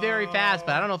Jhin is very fast,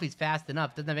 but I don't know if he's fast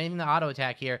enough. Doesn't have anything to auto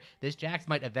attack here. This Jax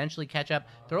might eventually catch up.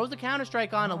 Throws the counter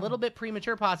strike on a little bit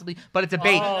premature, possibly, but it's a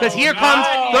bait because here comes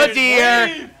the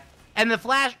deer. And the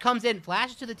flash comes in,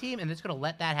 flashes to the team, and it's going to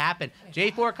let that happen.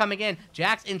 J4 coming in.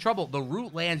 Jax in trouble. The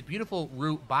root lands. Beautiful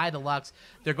root by the Lux.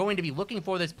 They're going to be looking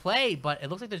for this play, but it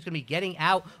looks like they're going to be getting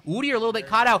out. Udyr a little bit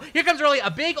caught out. Here comes early.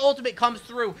 A big ultimate comes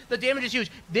through. The damage is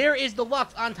huge. There is the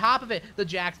Lux on top of it. The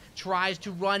Jax tries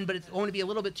to run, but it's going to be a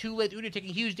little bit too late. Udyr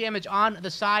taking huge damage on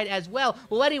the side as well.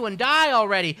 Will anyone die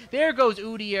already? There goes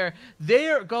Udyr.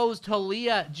 There goes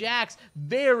Talia. Jax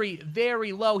very,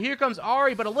 very low. Here comes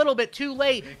Ahri, but a little bit too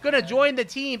late. Gonna join the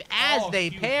team as they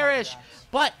huge perish.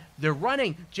 But they're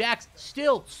running. Jax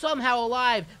still somehow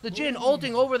alive. The Jhin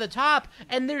ulting over the top,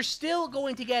 and they're still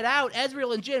going to get out.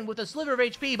 Ezreal and Jhin with a sliver of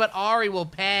HP, but Ahri will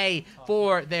pay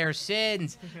for their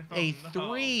sins. A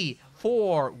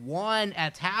 3-4-1.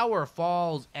 A tower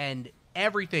falls, and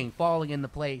everything falling into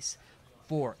place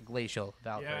for Glacial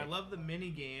Valkryie. Yeah, I love the mini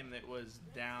game that was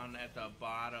down at the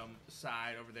bottom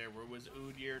side over there, where it was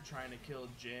Udyr trying to kill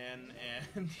Jhin,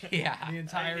 and Yeah. The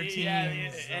entire team. yeah,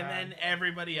 and then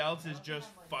everybody else is just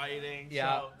fighting.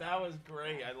 Yeah. So that was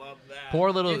great. I love that.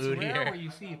 Poor little It's rare where Udyr.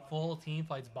 you see full team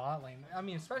fights bot lane. I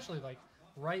mean, especially like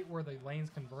right where the lanes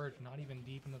converge, not even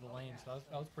deep into the lane. So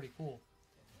that was pretty cool.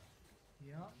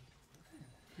 Yeah.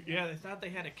 Yeah, they thought they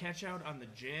had a catch out on the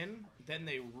Jhin. Then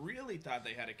they really thought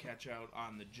they had a catch out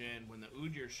on the Jhin when the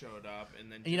Udyr showed up,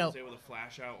 and then You Jhin know, was able to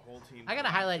flash out whole team. I gotta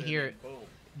collapsed highlight in, here and boom.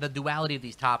 the duality of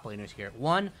these top laners here.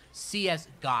 One, CS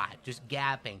God, just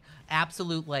gapping.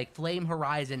 Absolute, like, flame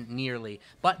horizon nearly.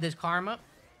 But this Karma,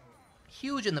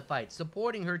 huge in the fight,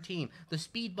 supporting her team. The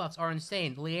speed buffs are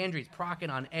insane. Leandri's procking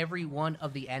on every one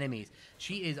of the enemies.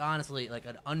 She is honestly like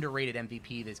an underrated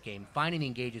MVP this game, finding the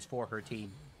engages for her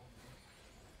team.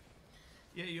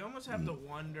 Yeah, you almost have to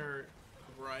wonder,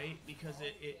 right? Because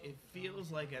it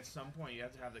feels like at some point you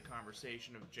have to have the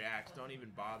conversation of Jax, don't even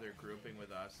bother grouping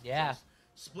with us. Yeah. Just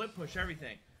split push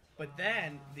everything. But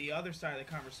then the other side of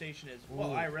the conversation is,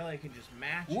 well, Ooh. I really can just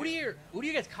match it.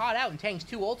 Udyr gets caught out and tanks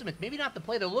 2 ultimates. Maybe not the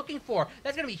play they're looking for.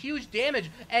 That's going to be huge damage,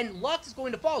 and Lux is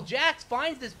going to fall. Jax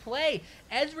finds this play.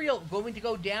 Ezreal going to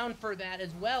go down for that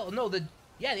as well. No, the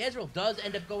Ezreal does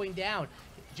end up going down.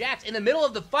 Jax in the middle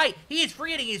of the fight. He is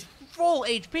free hitting. He's full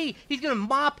HP. He's going to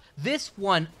mop this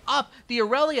one up. The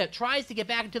Aurelia tries to get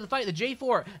back into the fight. The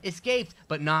J4 escapes,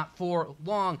 but not for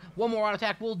long. One more auto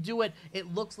attack will do it.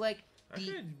 It looks like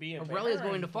the Aurelia is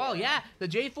going to fall. Yeah, the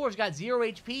J4's got 0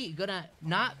 HP. Gonna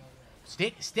not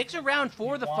sticks around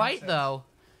for the fight, though.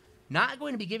 Not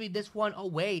going to be giving this one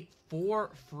away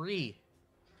for free.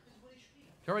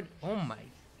 Oh my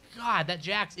god, that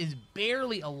Jax is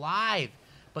barely alive.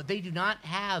 But they do not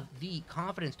have the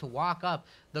confidence to walk up.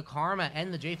 The Karma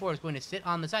and the J4 is going to sit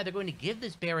on the side. They're going to give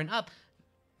this Baron up.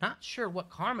 Not sure what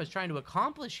Karma is trying to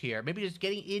accomplish here. Maybe just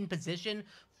getting in position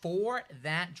for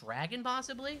that dragon,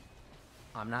 possibly?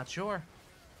 I'm not sure.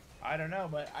 I don't know,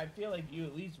 but I feel like you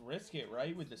at least risk it,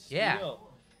 right, with the steal. Yeah.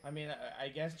 I mean, I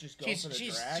guess just go for the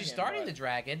dragon. She's starting the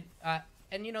dragon.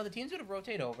 And, you know, the team's going to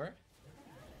rotate over.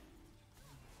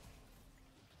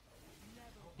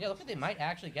 Yeah, looks like they might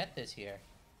actually get this here.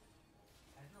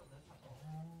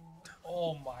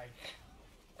 Oh my.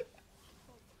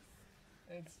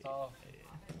 It's tough.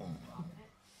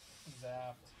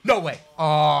 Zapped. No way.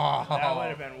 Oh. That would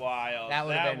have been wild. That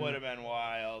would have been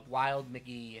wild. Wild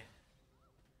McGee.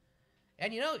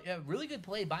 And, you know, a really good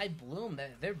play by Bloom.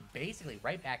 They're basically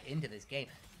right back into this game.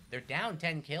 They're down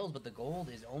 10 kills, but the gold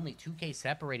is only 2K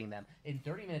separating them. In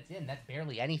 30 minutes in, that's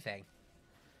barely anything.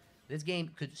 This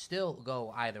game could still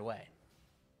go either way.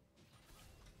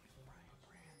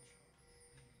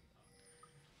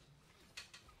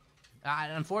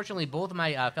 Unfortunately, both of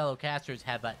my fellow casters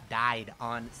have died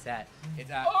on set.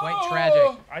 It's quite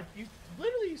tragic. You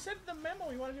literally said in the memo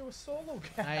you want to do a solo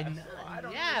cast. I know. I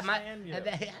don't Yeah, understand you.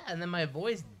 and then my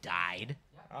voice died.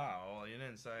 Oh, well, you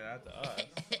didn't say that to us.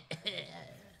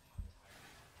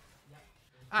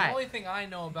 The only thing I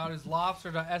know about is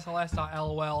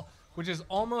lobster.sls.lol, which is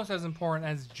almost as important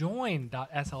as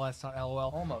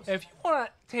join.sls.lol. Almost. If you want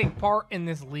to take part in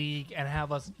this league and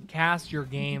have us cast your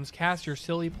games, cast your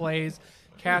silly plays,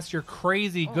 cast your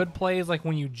crazy good plays, like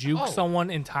when you juke someone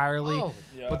entirely,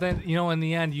 but then, you know, in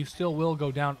the end, you still will go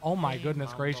down. Oh my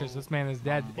goodness gracious, this man is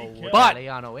dead. But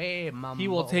he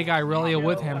will take Irelia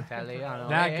with him.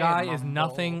 That guy is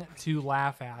nothing to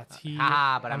laugh at.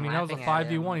 I mean, that was a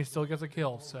 5v1. He still gets a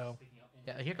kill, so...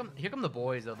 Yeah, here come the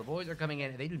boys, though. The boys are coming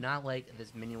in. They do not like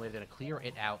this minion wave. They're going to clear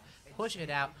it out, push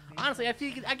it out. Honestly, I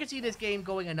could see this game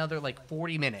going another, like,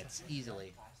 40 minutes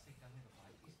easily.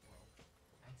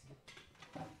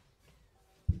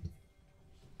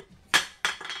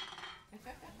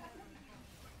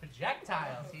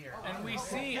 Projectiles here. And we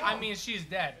see, I mean, she's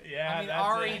dead. Yeah, I mean, that's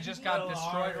Ari it. just got Little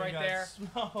destroyed Ari right got there.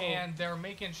 smoked. And they're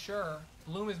making sure,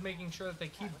 Bloom is making sure that they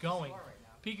keep going.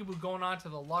 Peekaboo going on to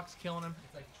the Lux, killing him.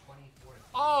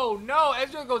 Oh, no.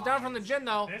 Ezreal goes down from the Jhin,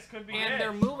 though. This could be and it.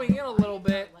 they're moving in a little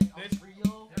bit.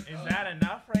 Is that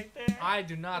enough right there? I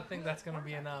do not think that's going to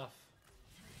be enough.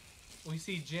 We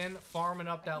see Jhin farming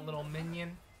up that little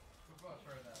minion.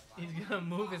 He's going to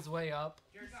move his way up.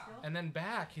 And then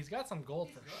back. He's got some gold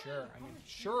for sure. I mean,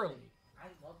 surely.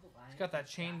 He's got that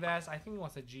chain vest. I think he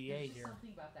wants a GA here.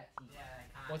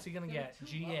 What's he going to get?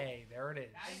 GA. There it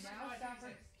is.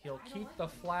 He'll keep the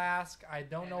flask. I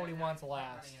don't know what he wants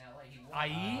last.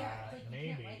 IE?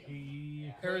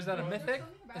 Maybe. Or is that a mythic?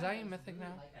 Is IE mythic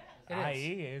now? It is.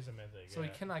 IE is a mythic. So he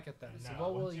cannot get that. So No,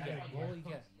 what will once he you get? get What will he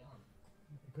get?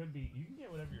 It could be. You can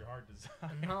get whatever your heart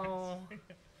desires. No.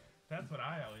 That's what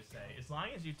I always say. As long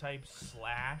as you type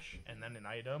slash and then an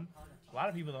item, a lot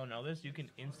of people don't know this, you can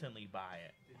instantly buy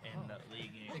it in the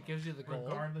league game. It gives you the gold.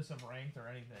 Regardless of ranked or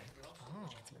anything. Oh.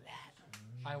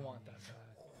 I want that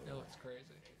bad. It looks crazy.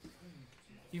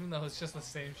 Even though it's just the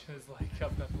same shit as like a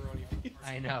pepperoni pizza.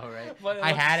 I know, right? But it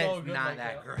I looks had so it. good Not like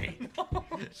that great. Oh,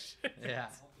 shit. Yeah.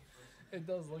 It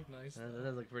does look nice. That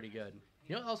does look pretty good.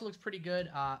 You know what also looks pretty good?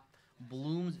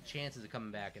 Bloom's chances of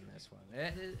coming back in this one.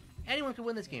 Anyone could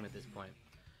win this game at this point.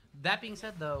 That being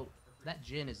said, though, that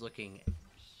Jhin is looking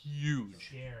huge.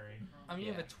 Scary. I mean,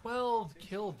 you have a 12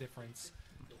 kill difference,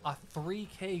 a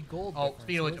 3K gold Oh, difference.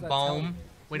 speaking of What which, does that tell boom. me?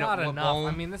 Wait, Not no, enough. boom.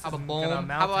 I mean, this How about isn't boom? gonna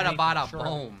amount How to about anything, about a sure.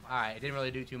 boom? All right, it didn't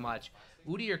really do too much.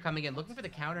 Udyr coming in, looking for the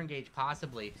counter engage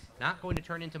possibly. Not going to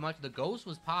turn into much. The Ghost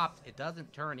was popped. It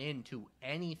doesn't turn into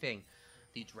anything.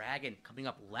 The Dragon coming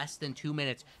up less than 2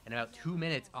 minutes, and about 2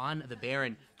 minutes on the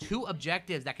Baron. 2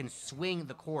 objectives that can swing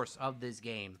the course of this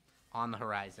game on the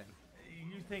horizon.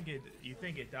 You think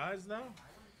it does though?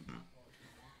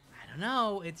 I don't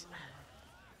know.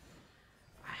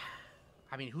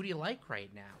 I mean, who do you like right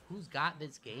now? Who's got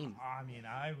this game? I mean,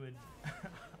 I would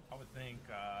think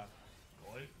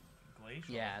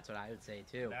Glacial. Yeah, that's what I would say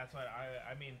too. That's what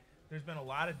I mean. There's been a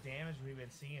lot of damage we've been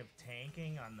seeing of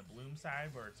tanking on the Bloom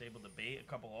side, where it's able to bait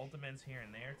a couple ultimates here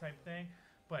and there type thing.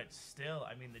 But still,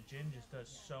 I mean, the Jhin just does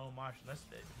so much. Unless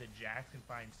the Jax can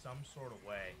find some sort of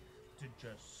way to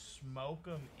just smoke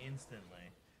them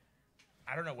instantly.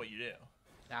 I don't know what you do.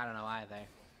 I don't know either.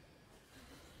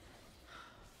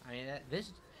 I mean,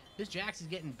 this Jax is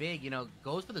getting big, you know,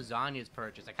 goes for the Zanya's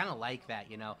purchase. I kind of like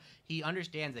that, you know. He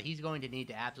understands that he's going to need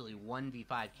to absolutely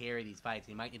 1v5 carry these fights.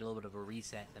 He might need a little bit of a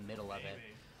reset in the middle of it.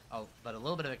 Oh, but a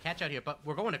little bit of a catch out here. But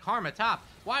we're going to Karma top.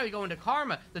 Why are we going to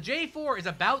Karma? The J4 is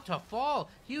about to fall.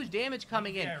 Huge damage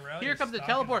coming in. Really Here comes the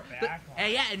teleport.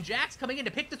 And Jax coming in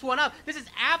to pick this one up. This is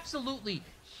absolutely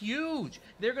huge.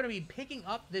 They're going to be picking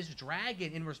up this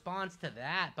Dragon in response to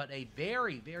that. But a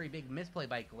very, very big misplay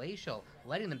by Glacial,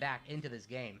 letting them back into this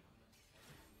game.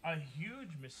 A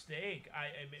huge mistake.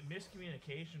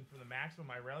 Miscommunication from the Maximum.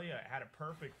 Irelia had a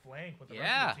perfect flank, but the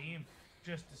rest of the team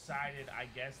just decided, I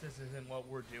guess this isn't what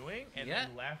we're doing, and then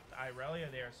left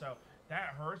Irelia there. So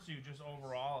that hurts you just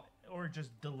overall, or just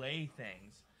delay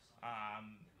things.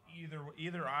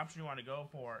 Either option you want to go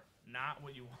for, not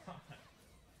what you want.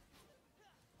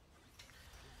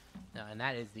 No, and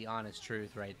that is the honest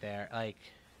truth right there. Like,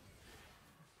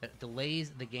 it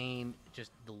delays the game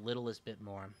just the littlest bit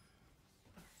more.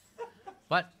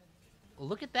 But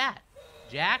look at that.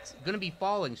 Jax going to be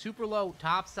falling super low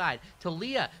top side.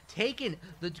 Talia taking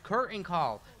the curtain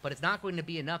call, but it's not going to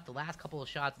be enough. The last couple of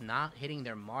shots not hitting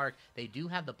their mark. They do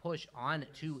have the push on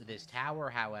to this tower,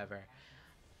 however.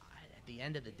 At the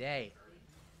end of the day.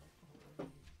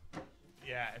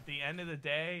 Yeah, at the end of the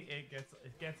day, it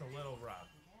gets a little rough.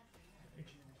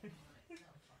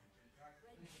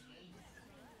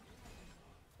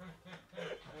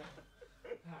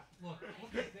 Look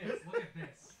at this. Look at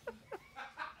this.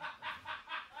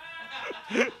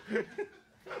 Did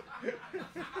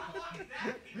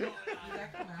that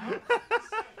come out?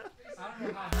 I don't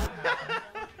know how that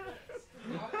happened.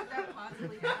 How could that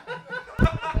possibly happen?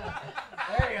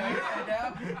 There you go. You're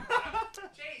down.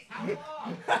 Chase, how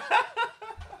long?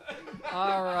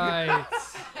 All right.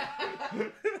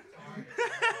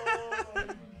 Oh my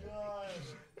gosh.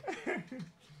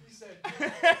 He said,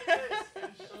 this,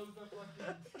 and shows the fucking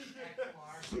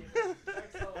XLR. Oh my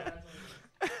god.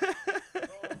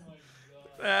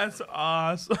 That's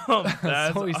awesome.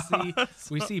 That's So awesome.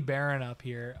 we see Baron up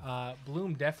here.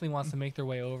 Bloom definitely wants to make their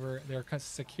way over. They're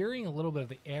securing a little bit of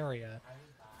the area.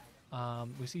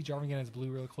 We see Jarvan get his blue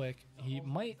real quick. He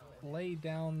might lay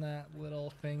down that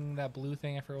little thing, that blue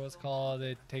thing, I forget what it's called.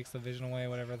 It takes the vision away,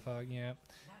 whatever the fuck. Yeah,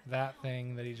 that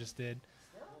thing that he just did.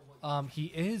 He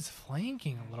is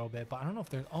flanking a little bit, but I don't know if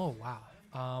there's... Oh, wow.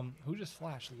 Who just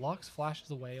flashed? Lux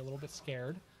flashes away, a little bit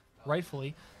scared,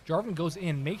 rightfully. Jarvan goes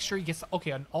in, makes sure he gets...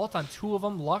 Okay, an ult on 2 of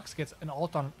them. Lux gets an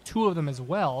ult on 2 of them as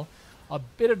well. A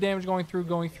bit of damage going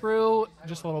through.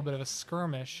 Just a little bit of a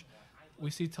skirmish. We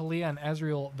see Talia and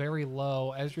Ezreal very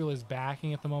low. Ezreal is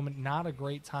backing at the moment. Not a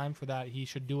great time for that. He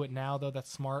should do it now, though.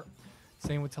 That's smart.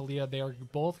 Same with Talia. They are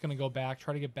both going to go back,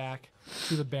 try to get back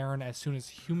to the Baron as soon as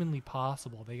humanly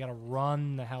possible. They got to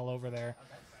run the hell over there.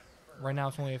 Right now,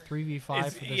 it's only a 3v5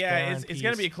 for this Baron it's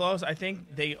going to be close. I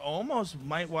think they almost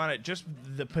might want to just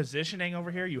the positioning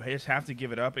over here. You just have to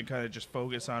give it up and kind of just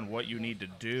focus on what you need to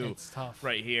do. It's tough.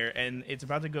 Right here. And it's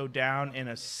about to go down in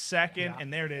a second. Yeah.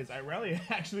 And there it is. Irelia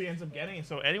actually ends up getting it.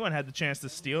 So anyone had the chance to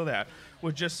steal that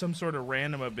with just some sort of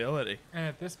random ability. And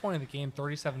at this point in the game,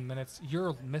 37 minutes,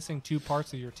 you're missing 2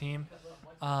 parts of your team.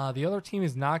 The other team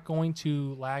is not going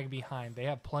to lag behind. They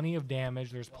have plenty of damage.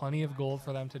 There's plenty of gold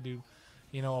for them to do,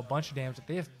 you know, a bunch of damage.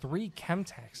 They have 3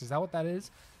 Chemtechs. Is that what that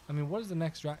is? I mean, what is the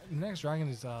next dragon? The next dragon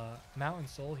is Mountain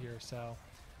Soul here, so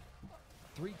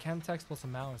 3 Chemtechs plus a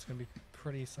Mountain is going to be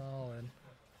pretty solid.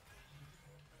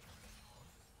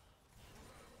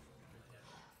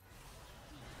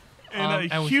 And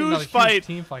And we see huge another fight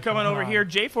team fight coming over on. here.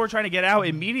 J4 trying to get out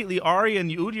immediately. Ari and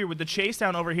Udyr with the chase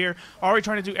down over here. Ari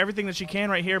trying to do everything that she can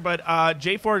right here, but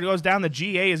J4 goes down. The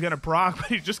GA is going to proc, but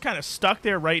he's just kind of stuck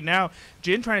there right now.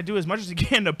 Jin trying to do as much as he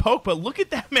can to poke, but look at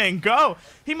that man go.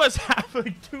 He must have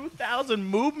like 2,000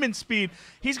 movement speed.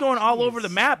 He's going all over the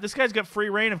map. This guy's got free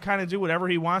reign of kind of do whatever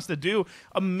he wants to do.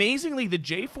 Amazingly, the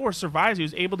J4 survives. He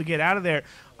was able to get out of there.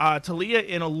 Talia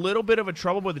in a little bit of a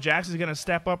trouble, but the Jax is going to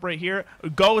step up right here.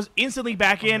 Goes instantly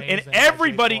back in, and Amazing,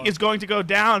 everybody J4. is going to go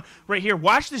down right here.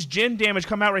 Watch this Jin damage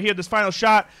come out right here. This final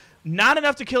shot. Not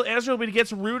enough to kill Ezreal, but he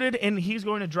gets rooted, and he's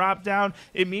going to drop down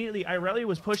immediately. Irelia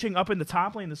was pushing up in the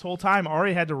top lane this whole time.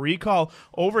 Ari had to recall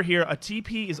over here. A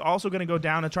TP is also going to go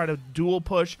down and try to dual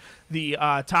push the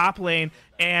top lane.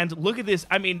 And look at this.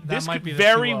 I mean, That this might could be the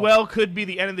very 2-0. well could be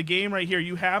the end of the game right here.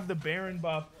 You have the Baron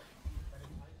buff.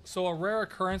 So a rare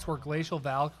occurrence where Glacial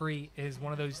Valkryie is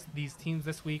one of these teams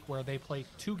this week where they play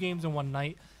 2 games in one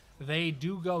night. They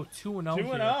do go 2-0 here.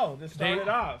 2-0 to start it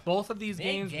off. Both of these Big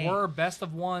games game. were best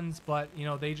of ones, but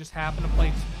they just happen to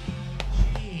play.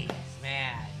 Jeez,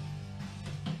 man.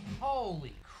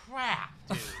 Holy crap,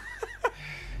 dude.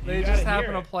 They You just gotta happen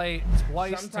hear to it. play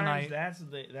twice Sometimes tonight.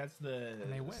 that's the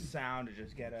And they win. sound to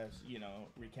just get us,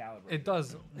 recalibrate. It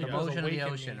does. The It does motion of the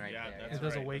awaken ocean me. right Yeah, there. that's It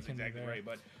does right. awaken me That's exactly there. right.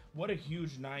 But what a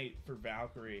huge night for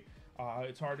Valkyrie.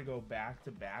 It's hard to go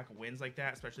back-to-back wins like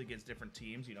that, especially against different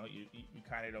teams. You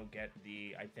kind of don't get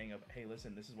the thing of, hey,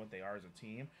 listen, this is what they are as a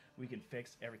team. We can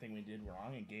fix everything we did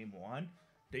wrong in game one.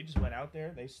 They just went out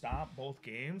there, they stopped both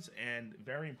games, and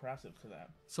very impressive to them.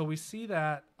 So we see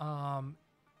that on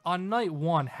night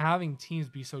one, having teams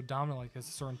be so dominant like this,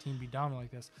 a certain team be dominant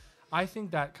like this, I think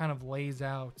that kind of lays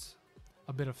out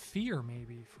a bit of fear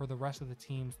maybe for the rest of the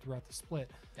teams throughout the split.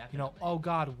 Definitely. Oh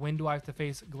God, when do I have to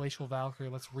face Glacial Valkyrie?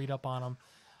 Let's read up on them.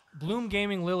 Bloom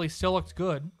Gaming Lily still looked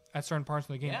good at certain parts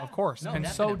of the game, Yeah. of course. No, And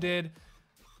so definitely. did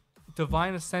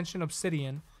Divine Ascension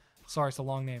Obsidian. Sorry, it's a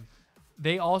long name.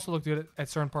 They also looked good at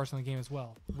certain parts of the game as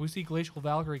well. We see Glacial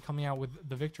Valkyrie coming out with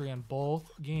the victory on both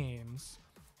games.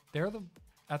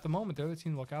 At the moment, they're the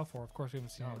team to look out for. Of course, we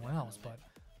haven't seen anyone else, but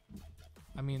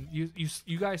I mean,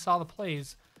 you guys saw the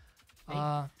plays.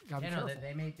 Gotta be No, careful.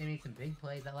 they made some big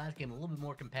plays. That last game a little bit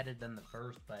more competitive than the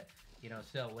first, but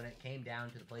still when it came down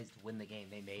to the plays to win the game,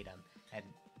 they made them, and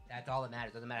that's all that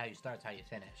matters. Doesn't matter how you start, it's how you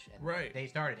finish. And Right. They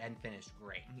started and finished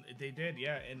great. They did,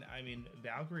 yeah. And I mean,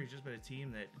 Valkyrie's just been a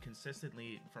team that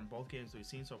consistently, from both games we've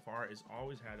seen so far, has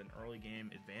always had an early game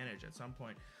advantage at some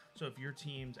point. So if your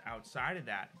team's outside of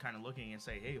that, kind of looking and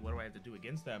say, hey, what do I have to do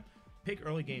against them? Pick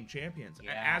early game champions.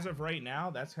 Yeah. As of right now,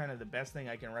 that's kind of the best thing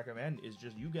I can recommend is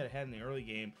just you get ahead in the early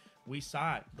game. We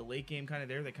saw it. The late game kind of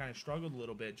there, they kind of struggled a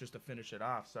little bit just to finish it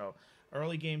off. So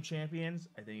early game champions,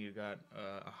 I think you got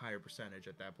a higher percentage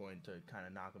at that point to kind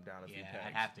of knock them down a few Yeah, pegs.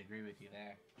 I'd have to agree with you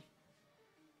there.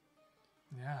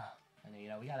 Yeah. And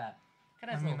we gotta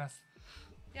I mean, that's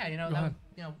yeah, Go ahead.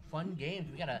 fun games.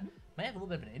 We might have a little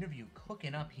bit of an interview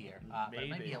cooking up here, but it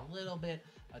might be Maybe. a little bit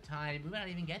of time. We might not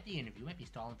even get the interview. We might be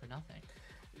stalling for nothing.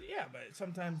 Yeah, but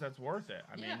sometimes that's worth it.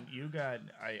 I Yeah. mean, you got,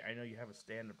 I know you have a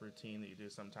stand-up routine that you do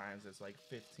sometimes. It's like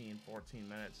 15, 14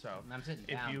 minutes. So I'm sitting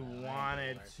if down. you though, I ain't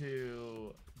wanted bored.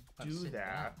 to I'm do sitting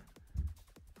that,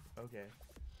 down. okay.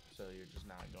 So you're just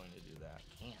not going to do that.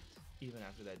 Can't. Even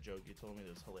after that joke you told me that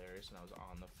was hilarious and I was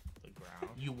on the ground.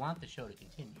 You want the show to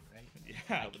continue, right? Yeah,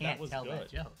 I but that can't was tell good. that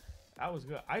joke. That was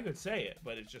good. I could say it,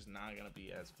 but it's just not going to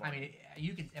be as I funny.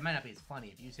 mean, it might not be as funny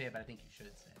if you say it, but I think you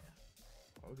should say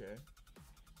it. Okay.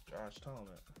 Josh, tell him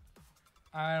it.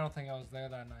 I don't think I was there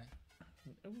that night.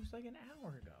 It was like an hour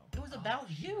ago. It was about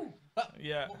you.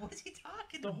 Yeah. What was he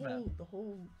talking The about?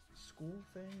 whole school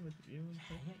thing with you and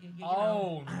stuff.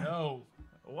 Oh no,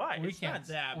 Why? we It's can't. not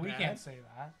that we bad. can't say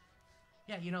that.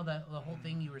 Yeah, the whole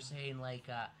thing you were saying, like,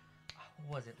 what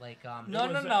was it? Like, No,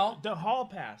 It was, no. The hall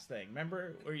pass thing.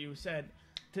 Remember where you said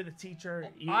to the teacher?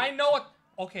 I know what.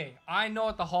 Okay, I know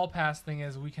what the hall pass thing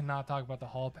is. We cannot talk about the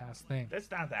hall pass thing. That's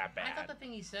not that I thought bad. the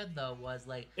thing he said though was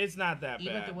like, It's not that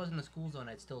even bad. if it wasn't a school zone,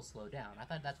 I'd still slow down. I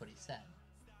thought that's what he said.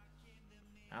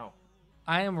 Ow.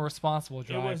 I am a responsible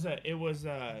driver. It was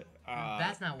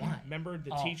That's not why. Remember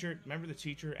the Oh. teacher? Remember the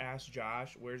teacher asked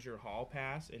Josh, "Where's your hall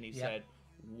pass?" And he Yep. said,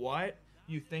 "What?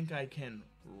 You think I can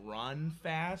run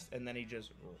fast?" And then he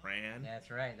just ran. That's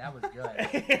right. That was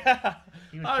good. Yeah.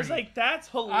 He was I was pretty- like, "That's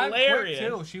I'm hilarious." quick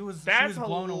too. She was That's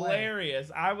blown away.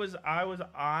 hilarious. I was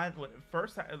on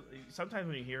first. Sometimes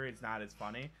when you hear it, it's not as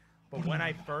funny. But when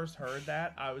I first heard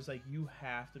that, I was like, "You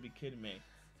have to be kidding me!"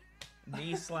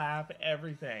 knee slap,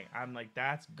 everything. I'm like,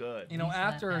 that's good. You know, Knee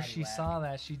slap, after daddy she whack. saw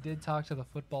that, she did talk to the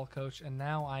football coach, and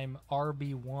now I'm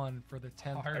RB1 for the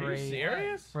 10th Are you grade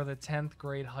serious? for the 10th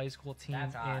grade high school team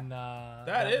That's hot. in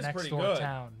That is next pretty door good.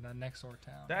 town. That next door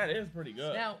town. That is pretty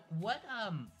good. Now, what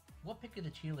pick of the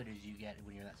cheerleaders do you get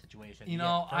when you're in that situation? You You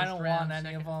know, get I first don't round, want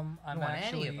any of second- them. I'm don't want any of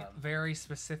actually them. very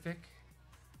specific.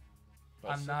 I'm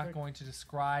not Specific? going to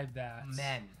describe that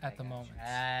Men at the I got moment. you.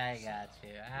 I got you.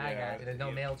 I Yeah, got you. There's no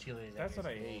yeah. male cheerleaders. That's at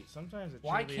what I your school. hate. Sometimes the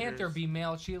Why can't there cheerleaders- be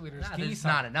male cheerleaders? Nah, Give me there's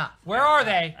some. not enough. Where are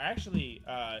they? Actually,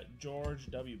 George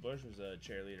W. Bush was a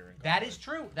cheerleader in college. That is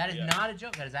true. That is Yeah. not a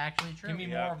joke. That is actually true. Give me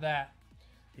Yeah. more of that.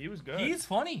 He was good. He's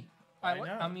funny. I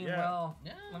know, mean, yeah. well,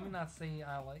 Yeah. let me not say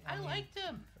I like. I mean, liked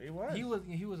him. He was.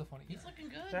 He was a funny guy. He's looking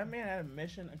good. That man had a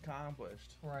mission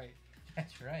accomplished. Right.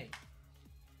 That's right.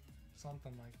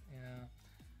 Something like, yeah.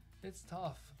 It's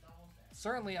tough.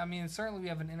 Certainly, I mean, certainly we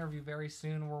have an interview very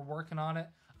soon. We're working on it.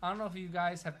 I don't know if you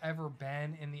guys have ever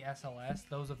been in the SLS,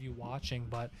 those of you watching,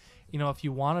 but, you know, if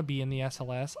you want to be in the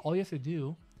SLS, all you have to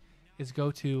do is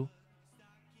go to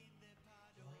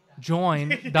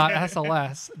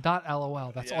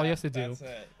join.sls.lol. That's all you have to do. That's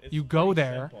it. It's You go pretty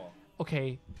there. simple.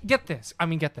 Okay, get this. I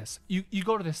mean, get this. You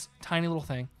go to this tiny little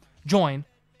thing. Join.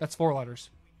 That's 4 letters.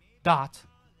 Dot.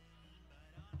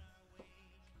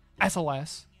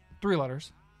 SLS. 3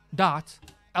 letters. Dot.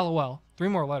 LOL. 3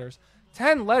 more letters.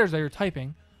 10 letters that you're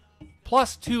typing.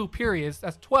 Plus 2 periods.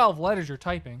 That's 12 letters you're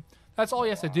typing. That's all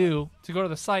you have to do to go to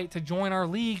the site to join our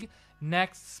league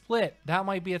next split. That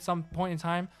might be at some point in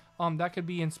time. That could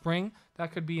be in spring.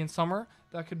 That could be in summer.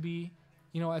 That could be,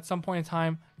 you know, at some point in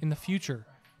time in the future.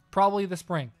 Probably the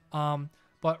spring.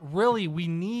 But really, we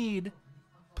need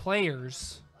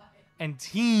players and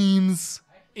teams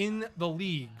in the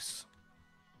leagues.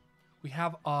 We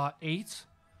have 8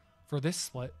 for this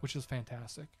split, which is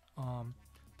fantastic.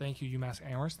 Thank you, UMass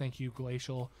Amherst. Thank you,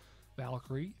 Glacial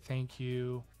Valkryie. Thank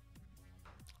you,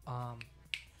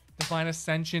 Divine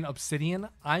Ascension Obsidian.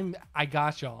 I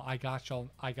got y'all. I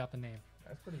got the name.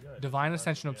 That's pretty good. Divine That's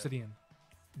Ascension good. Obsidian.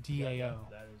 Yeah, DAO.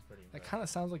 that is pretty That good. kind of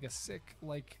sounds like a sick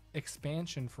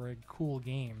expansion for a cool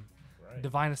game. Right.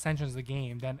 Divine Ascension is the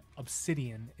game, then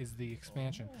Obsidian is the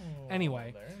expansion.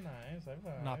 Anyway, Very nice.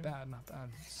 not bad.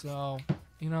 So,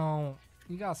 you know,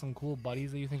 you got some cool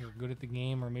buddies that you think are good at the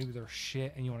game, or maybe they're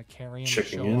shit and you want to carry them and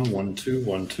Checking show in, off, 1 2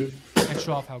 1 2. and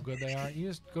show off how good they are. You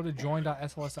just go to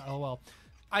join.sls.lol.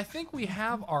 I think we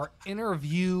have our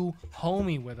interview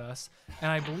homie with us, and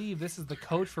I believe this is the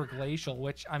coach for Glacial,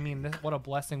 which, I mean, what a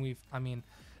blessing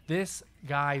this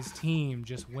guy's team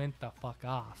just went the fuck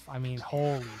off. I mean,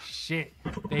 holy shit.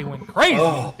 They went crazy.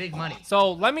 Oh, Big money.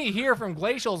 So let me hear from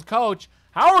Glacial's coach.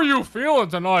 How are you feeling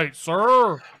tonight,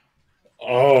 sir?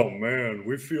 oh man,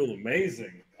 we feel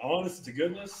amazing. Honest to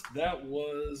goodness, that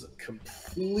was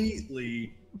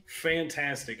completely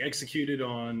fantastic. Executed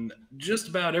on just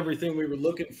about everything we were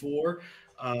looking for.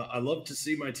 I love to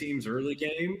see my team's early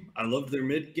game. I love their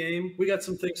mid game. We got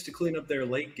some things to clean up their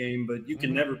late game, but you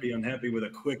can never be unhappy with a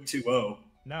quick 2-0.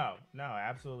 No,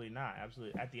 absolutely not.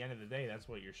 Absolutely. At the end of the day, that's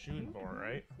what you're shooting for,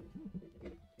 right?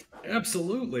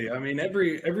 Absolutely. I mean,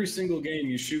 every single game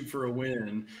you shoot for a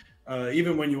win,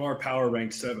 even when you are power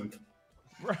ranked 7th.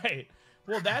 Right.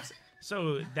 Well, that's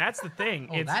the thing.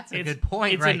 Oh, that's a good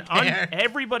point it's right there.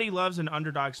 Everybody loves an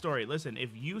underdog story. Listen, if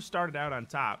you started out on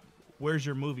top, where's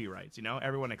your movie rights? You know,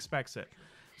 everyone expects it.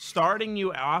 Starting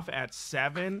you off at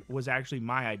 7 was actually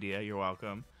my idea. You're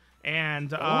welcome.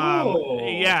 And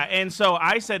yeah, and so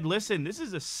I said, listen, this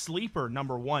is a sleeper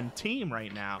 #1 team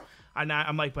right now. And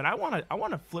I'm like, but I want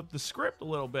to flip the script a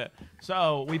little bit.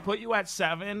 So we put you at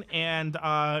 7, and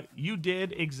you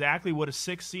did exactly what a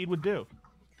 6 seed would do.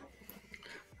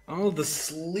 Oh, the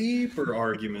sleeper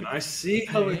argument. I see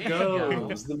how it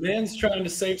goes. The man's trying to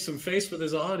save some face with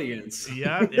his audience.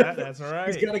 Yeah, that's right.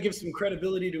 He's got to give some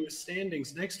credibility to his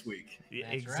standings next week. Yeah,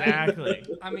 That's exactly.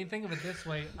 I mean, think of it this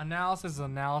way. Analysis is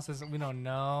analysis. We don't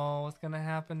know what's going to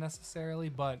happen necessarily,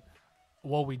 but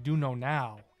what we do know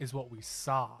now is what we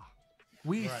saw.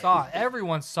 We saw.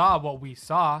 Everyone saw what we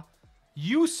saw.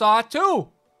 You saw it too.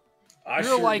 I You're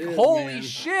sure like, did, holy man.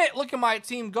 shit, look at my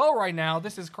team go right now.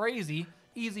 This is crazy.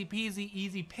 Easy peasy,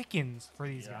 easy pickings for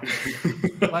these guys.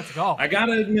 Let's go. I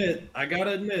gotta admit,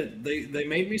 they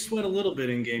made me sweat a little bit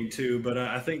in game 2, but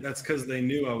I think that's because they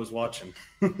knew I was watching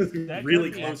That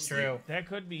really could be- close. That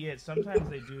could be it. Sometimes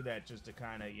they do that just to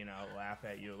kind of, laugh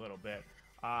at you a little bit.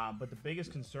 But the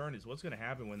biggest concern is what's going to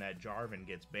happen when that Jarvan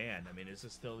gets banned. I mean, is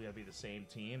this still going to be the same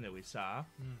team that we saw?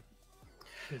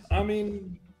 'Cause- I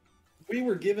mean, we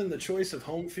were given the choice of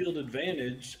home field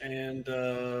advantage, and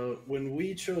when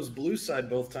we chose blue side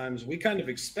both times, we kind of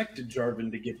expected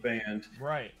Jarvan to get banned.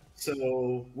 right.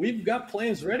 So we've got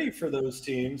plans ready for those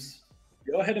teams.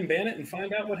 Go ahead and ban it and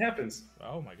find out what happens.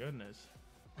 Oh my goodness.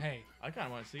 Hey, I kind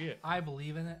of want to see it. I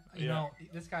believe in it. You Yeah. know,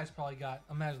 this guy's probably got.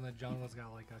 Imagine the jungle's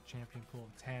got like a champion pool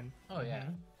of 10. Oh yeah.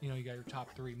 You know, you got your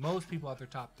top 3. Most people have their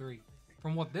top 3.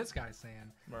 From what this guy's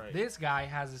saying, Right. this guy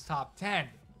has his top 10.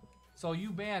 So you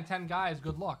ban 10 guys,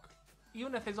 good luck.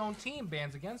 Even if his own team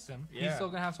bans against him, he's Yeah. still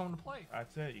gonna have someone to play.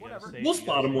 That's it. You Whatever. gotta save, We'll you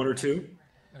spot gotta them save. one or two.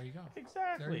 There you go.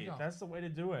 Exactly. There you go. That's the way to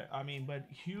do it. I mean, but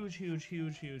huge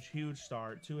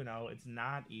start. 2-0. It's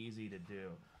not easy to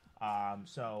do.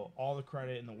 So all the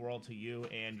credit in the world to you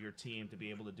and your team to be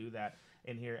able to do that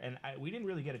in here. And we didn't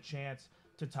really get a chance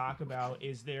to talk about,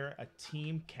 is there a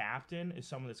team captain? Is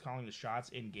someone that's calling the shots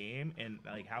in game? And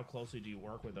like, how closely do you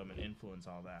work with them and influence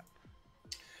all that?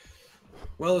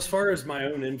 Well, as far as my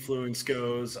own influence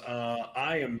goes,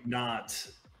 I am not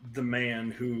the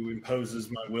man who imposes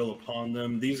my will upon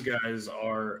them. These guys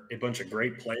are a bunch of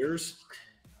great players,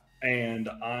 and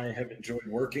I have enjoyed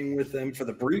working with them for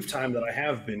the brief time that I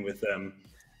have been with them.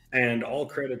 And all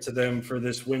credit to them for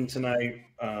this win tonight.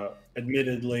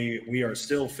 Admittedly, we are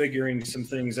still figuring some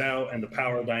things out and the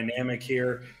power dynamic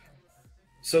here.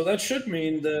 So that should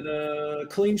mean that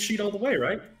clean sheet all the way,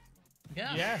 right?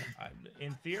 Yeah. Yeah,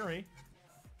 in theory.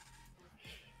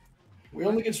 We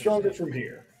only get stronger from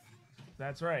here.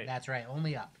 That's right. That's right.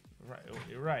 Only up.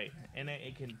 Right. And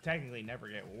it can technically never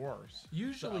get worse.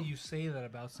 Usually So- you say that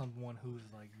about someone who's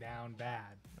like down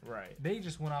bad. Right. They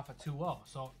just went off a 2-0.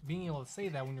 So being able to say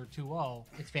that when you're 2-0,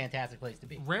 It's a fantastic place to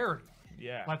be. rarity.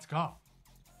 Yeah. Let's go.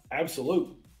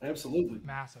 Absolutely.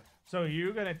 Massive. So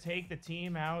you're gonna take the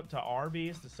team out to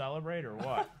Arby's to celebrate, or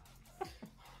what?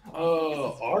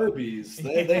 Arby's.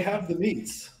 They have the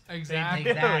meats. Exactly.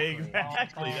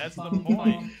 Exactly. That's the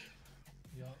point.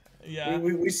 Yup. Yeah.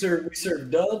 We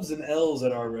serve dubs and L's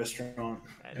at our restaurant,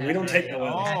 and we don't take no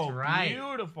L's. Oh, That's right.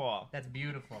 beautiful. That's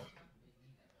beautiful.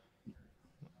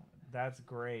 That's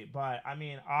great. But I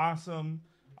mean, awesome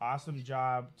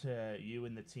job to you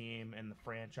and the team and the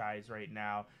franchise right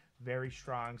now. Very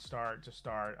strong start to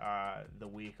start the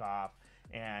week off.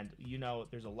 And you know,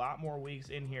 there's a lot more weeks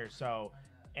in here, so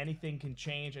anything can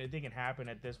change, anything can happen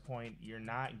at this point. You're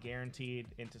not guaranteed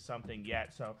into something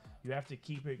yet, so you have to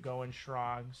keep it going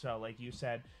strong. So like you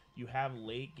said, you have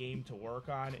late game to work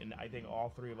on, and I think all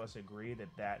three of us agree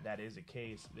that is a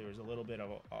case. There was a little bit of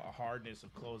a hardness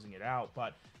of closing it out,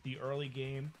 but the early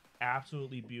game,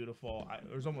 absolutely beautiful.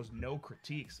 There's almost no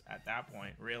critiques at that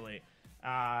point, really.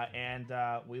 And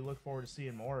we look forward to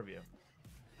seeing more of you.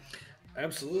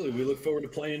 Absolutely. We look forward to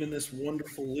playing in this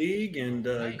wonderful league, and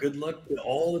good luck to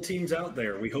all the teams out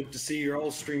there. We hope to see your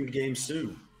all streamed games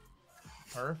soon.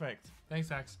 Perfect. Thanks,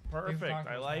 X. Thanks for Perfect. talking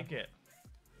to I us, like man. it.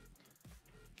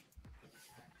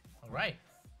 All right.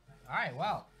 All right.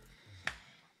 Well,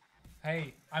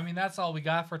 Hey, I mean, that's all we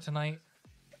got for tonight.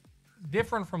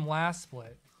 Different from last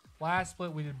split. Last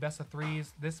split, we did best of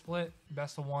 3s. This split,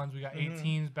 best of 1s. We got 8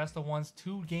 teams, best of 1s,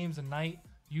 2 games a night,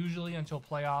 usually until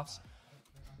playoffs.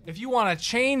 If you want to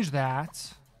change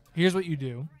that, here's what you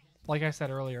do. Like I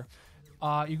said earlier,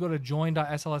 you go to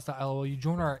join.sls.lo. You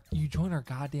join our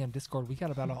goddamn Discord. We got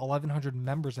about 1,100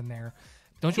 members in there.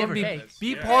 Don't you Give want or to take.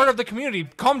 be Yeah. part of the community?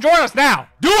 Come join us now.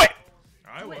 Do it.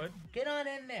 I would. get on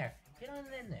in there. Get on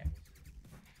in there.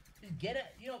 Just get it.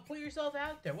 You know, put yourself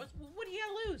out there. What do you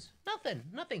gotta lose?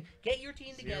 Nothing. Get your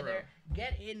team together.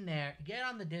 Get in there. Get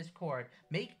on the Discord.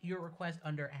 Make your request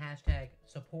under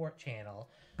 #support channel,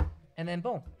 and then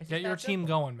boom. It's Get just your that team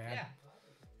simple. going, man. Yeah.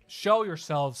 Show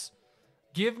yourselves.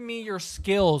 Give me your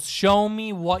skills. Show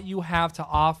me what you have to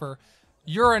offer.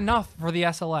 You're enough for the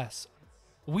SLS.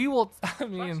 We will. I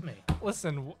mean, me.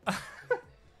 listen.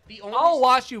 The only I'll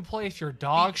watch you play if you're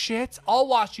dog shit. I'll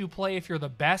watch you play if you're the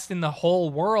best in the whole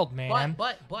world, man.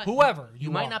 but whoever you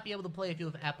you might are. not be able to play if you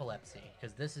have epilepsy,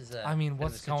 because this is a. I mean, kind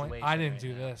of what's a going? situation I didn't right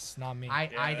do now. this. Not me. I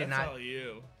did that's not. all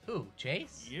you. Who?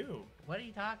 Chase? You. What are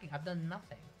you talking? I've done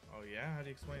nothing. Oh yeah. How do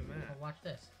you explain Oh, that? watch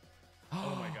this.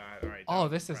 Oh my god. All right. Oh,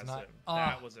 that was this is not. impressive.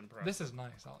 That was impressive. This is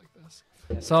nice. I like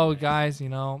this. So, guys, you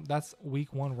know that's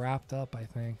week 1 wrapped up. I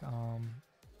think.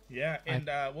 Yeah, and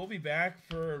we'll be back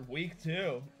for week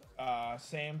 2.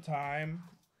 Same time,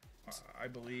 I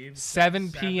believe.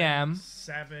 7 p.m.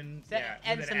 7. Se- Yeah,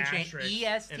 and with some an change. asterisk.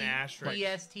 EST. An asterisk.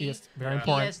 EST. Yes, very Yeah.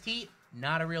 important. EST.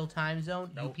 Not a real time zone.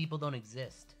 You Nope. people don't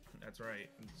exist. That's right.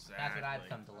 Exactly. That's what I've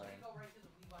come to learn.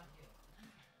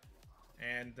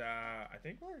 And I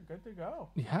think we're good to go.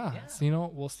 Yeah. Yeah. So, you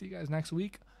know, we'll see you guys next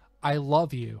week. I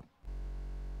love you.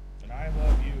 And I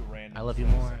love you, Random. I love you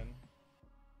more. Citizen.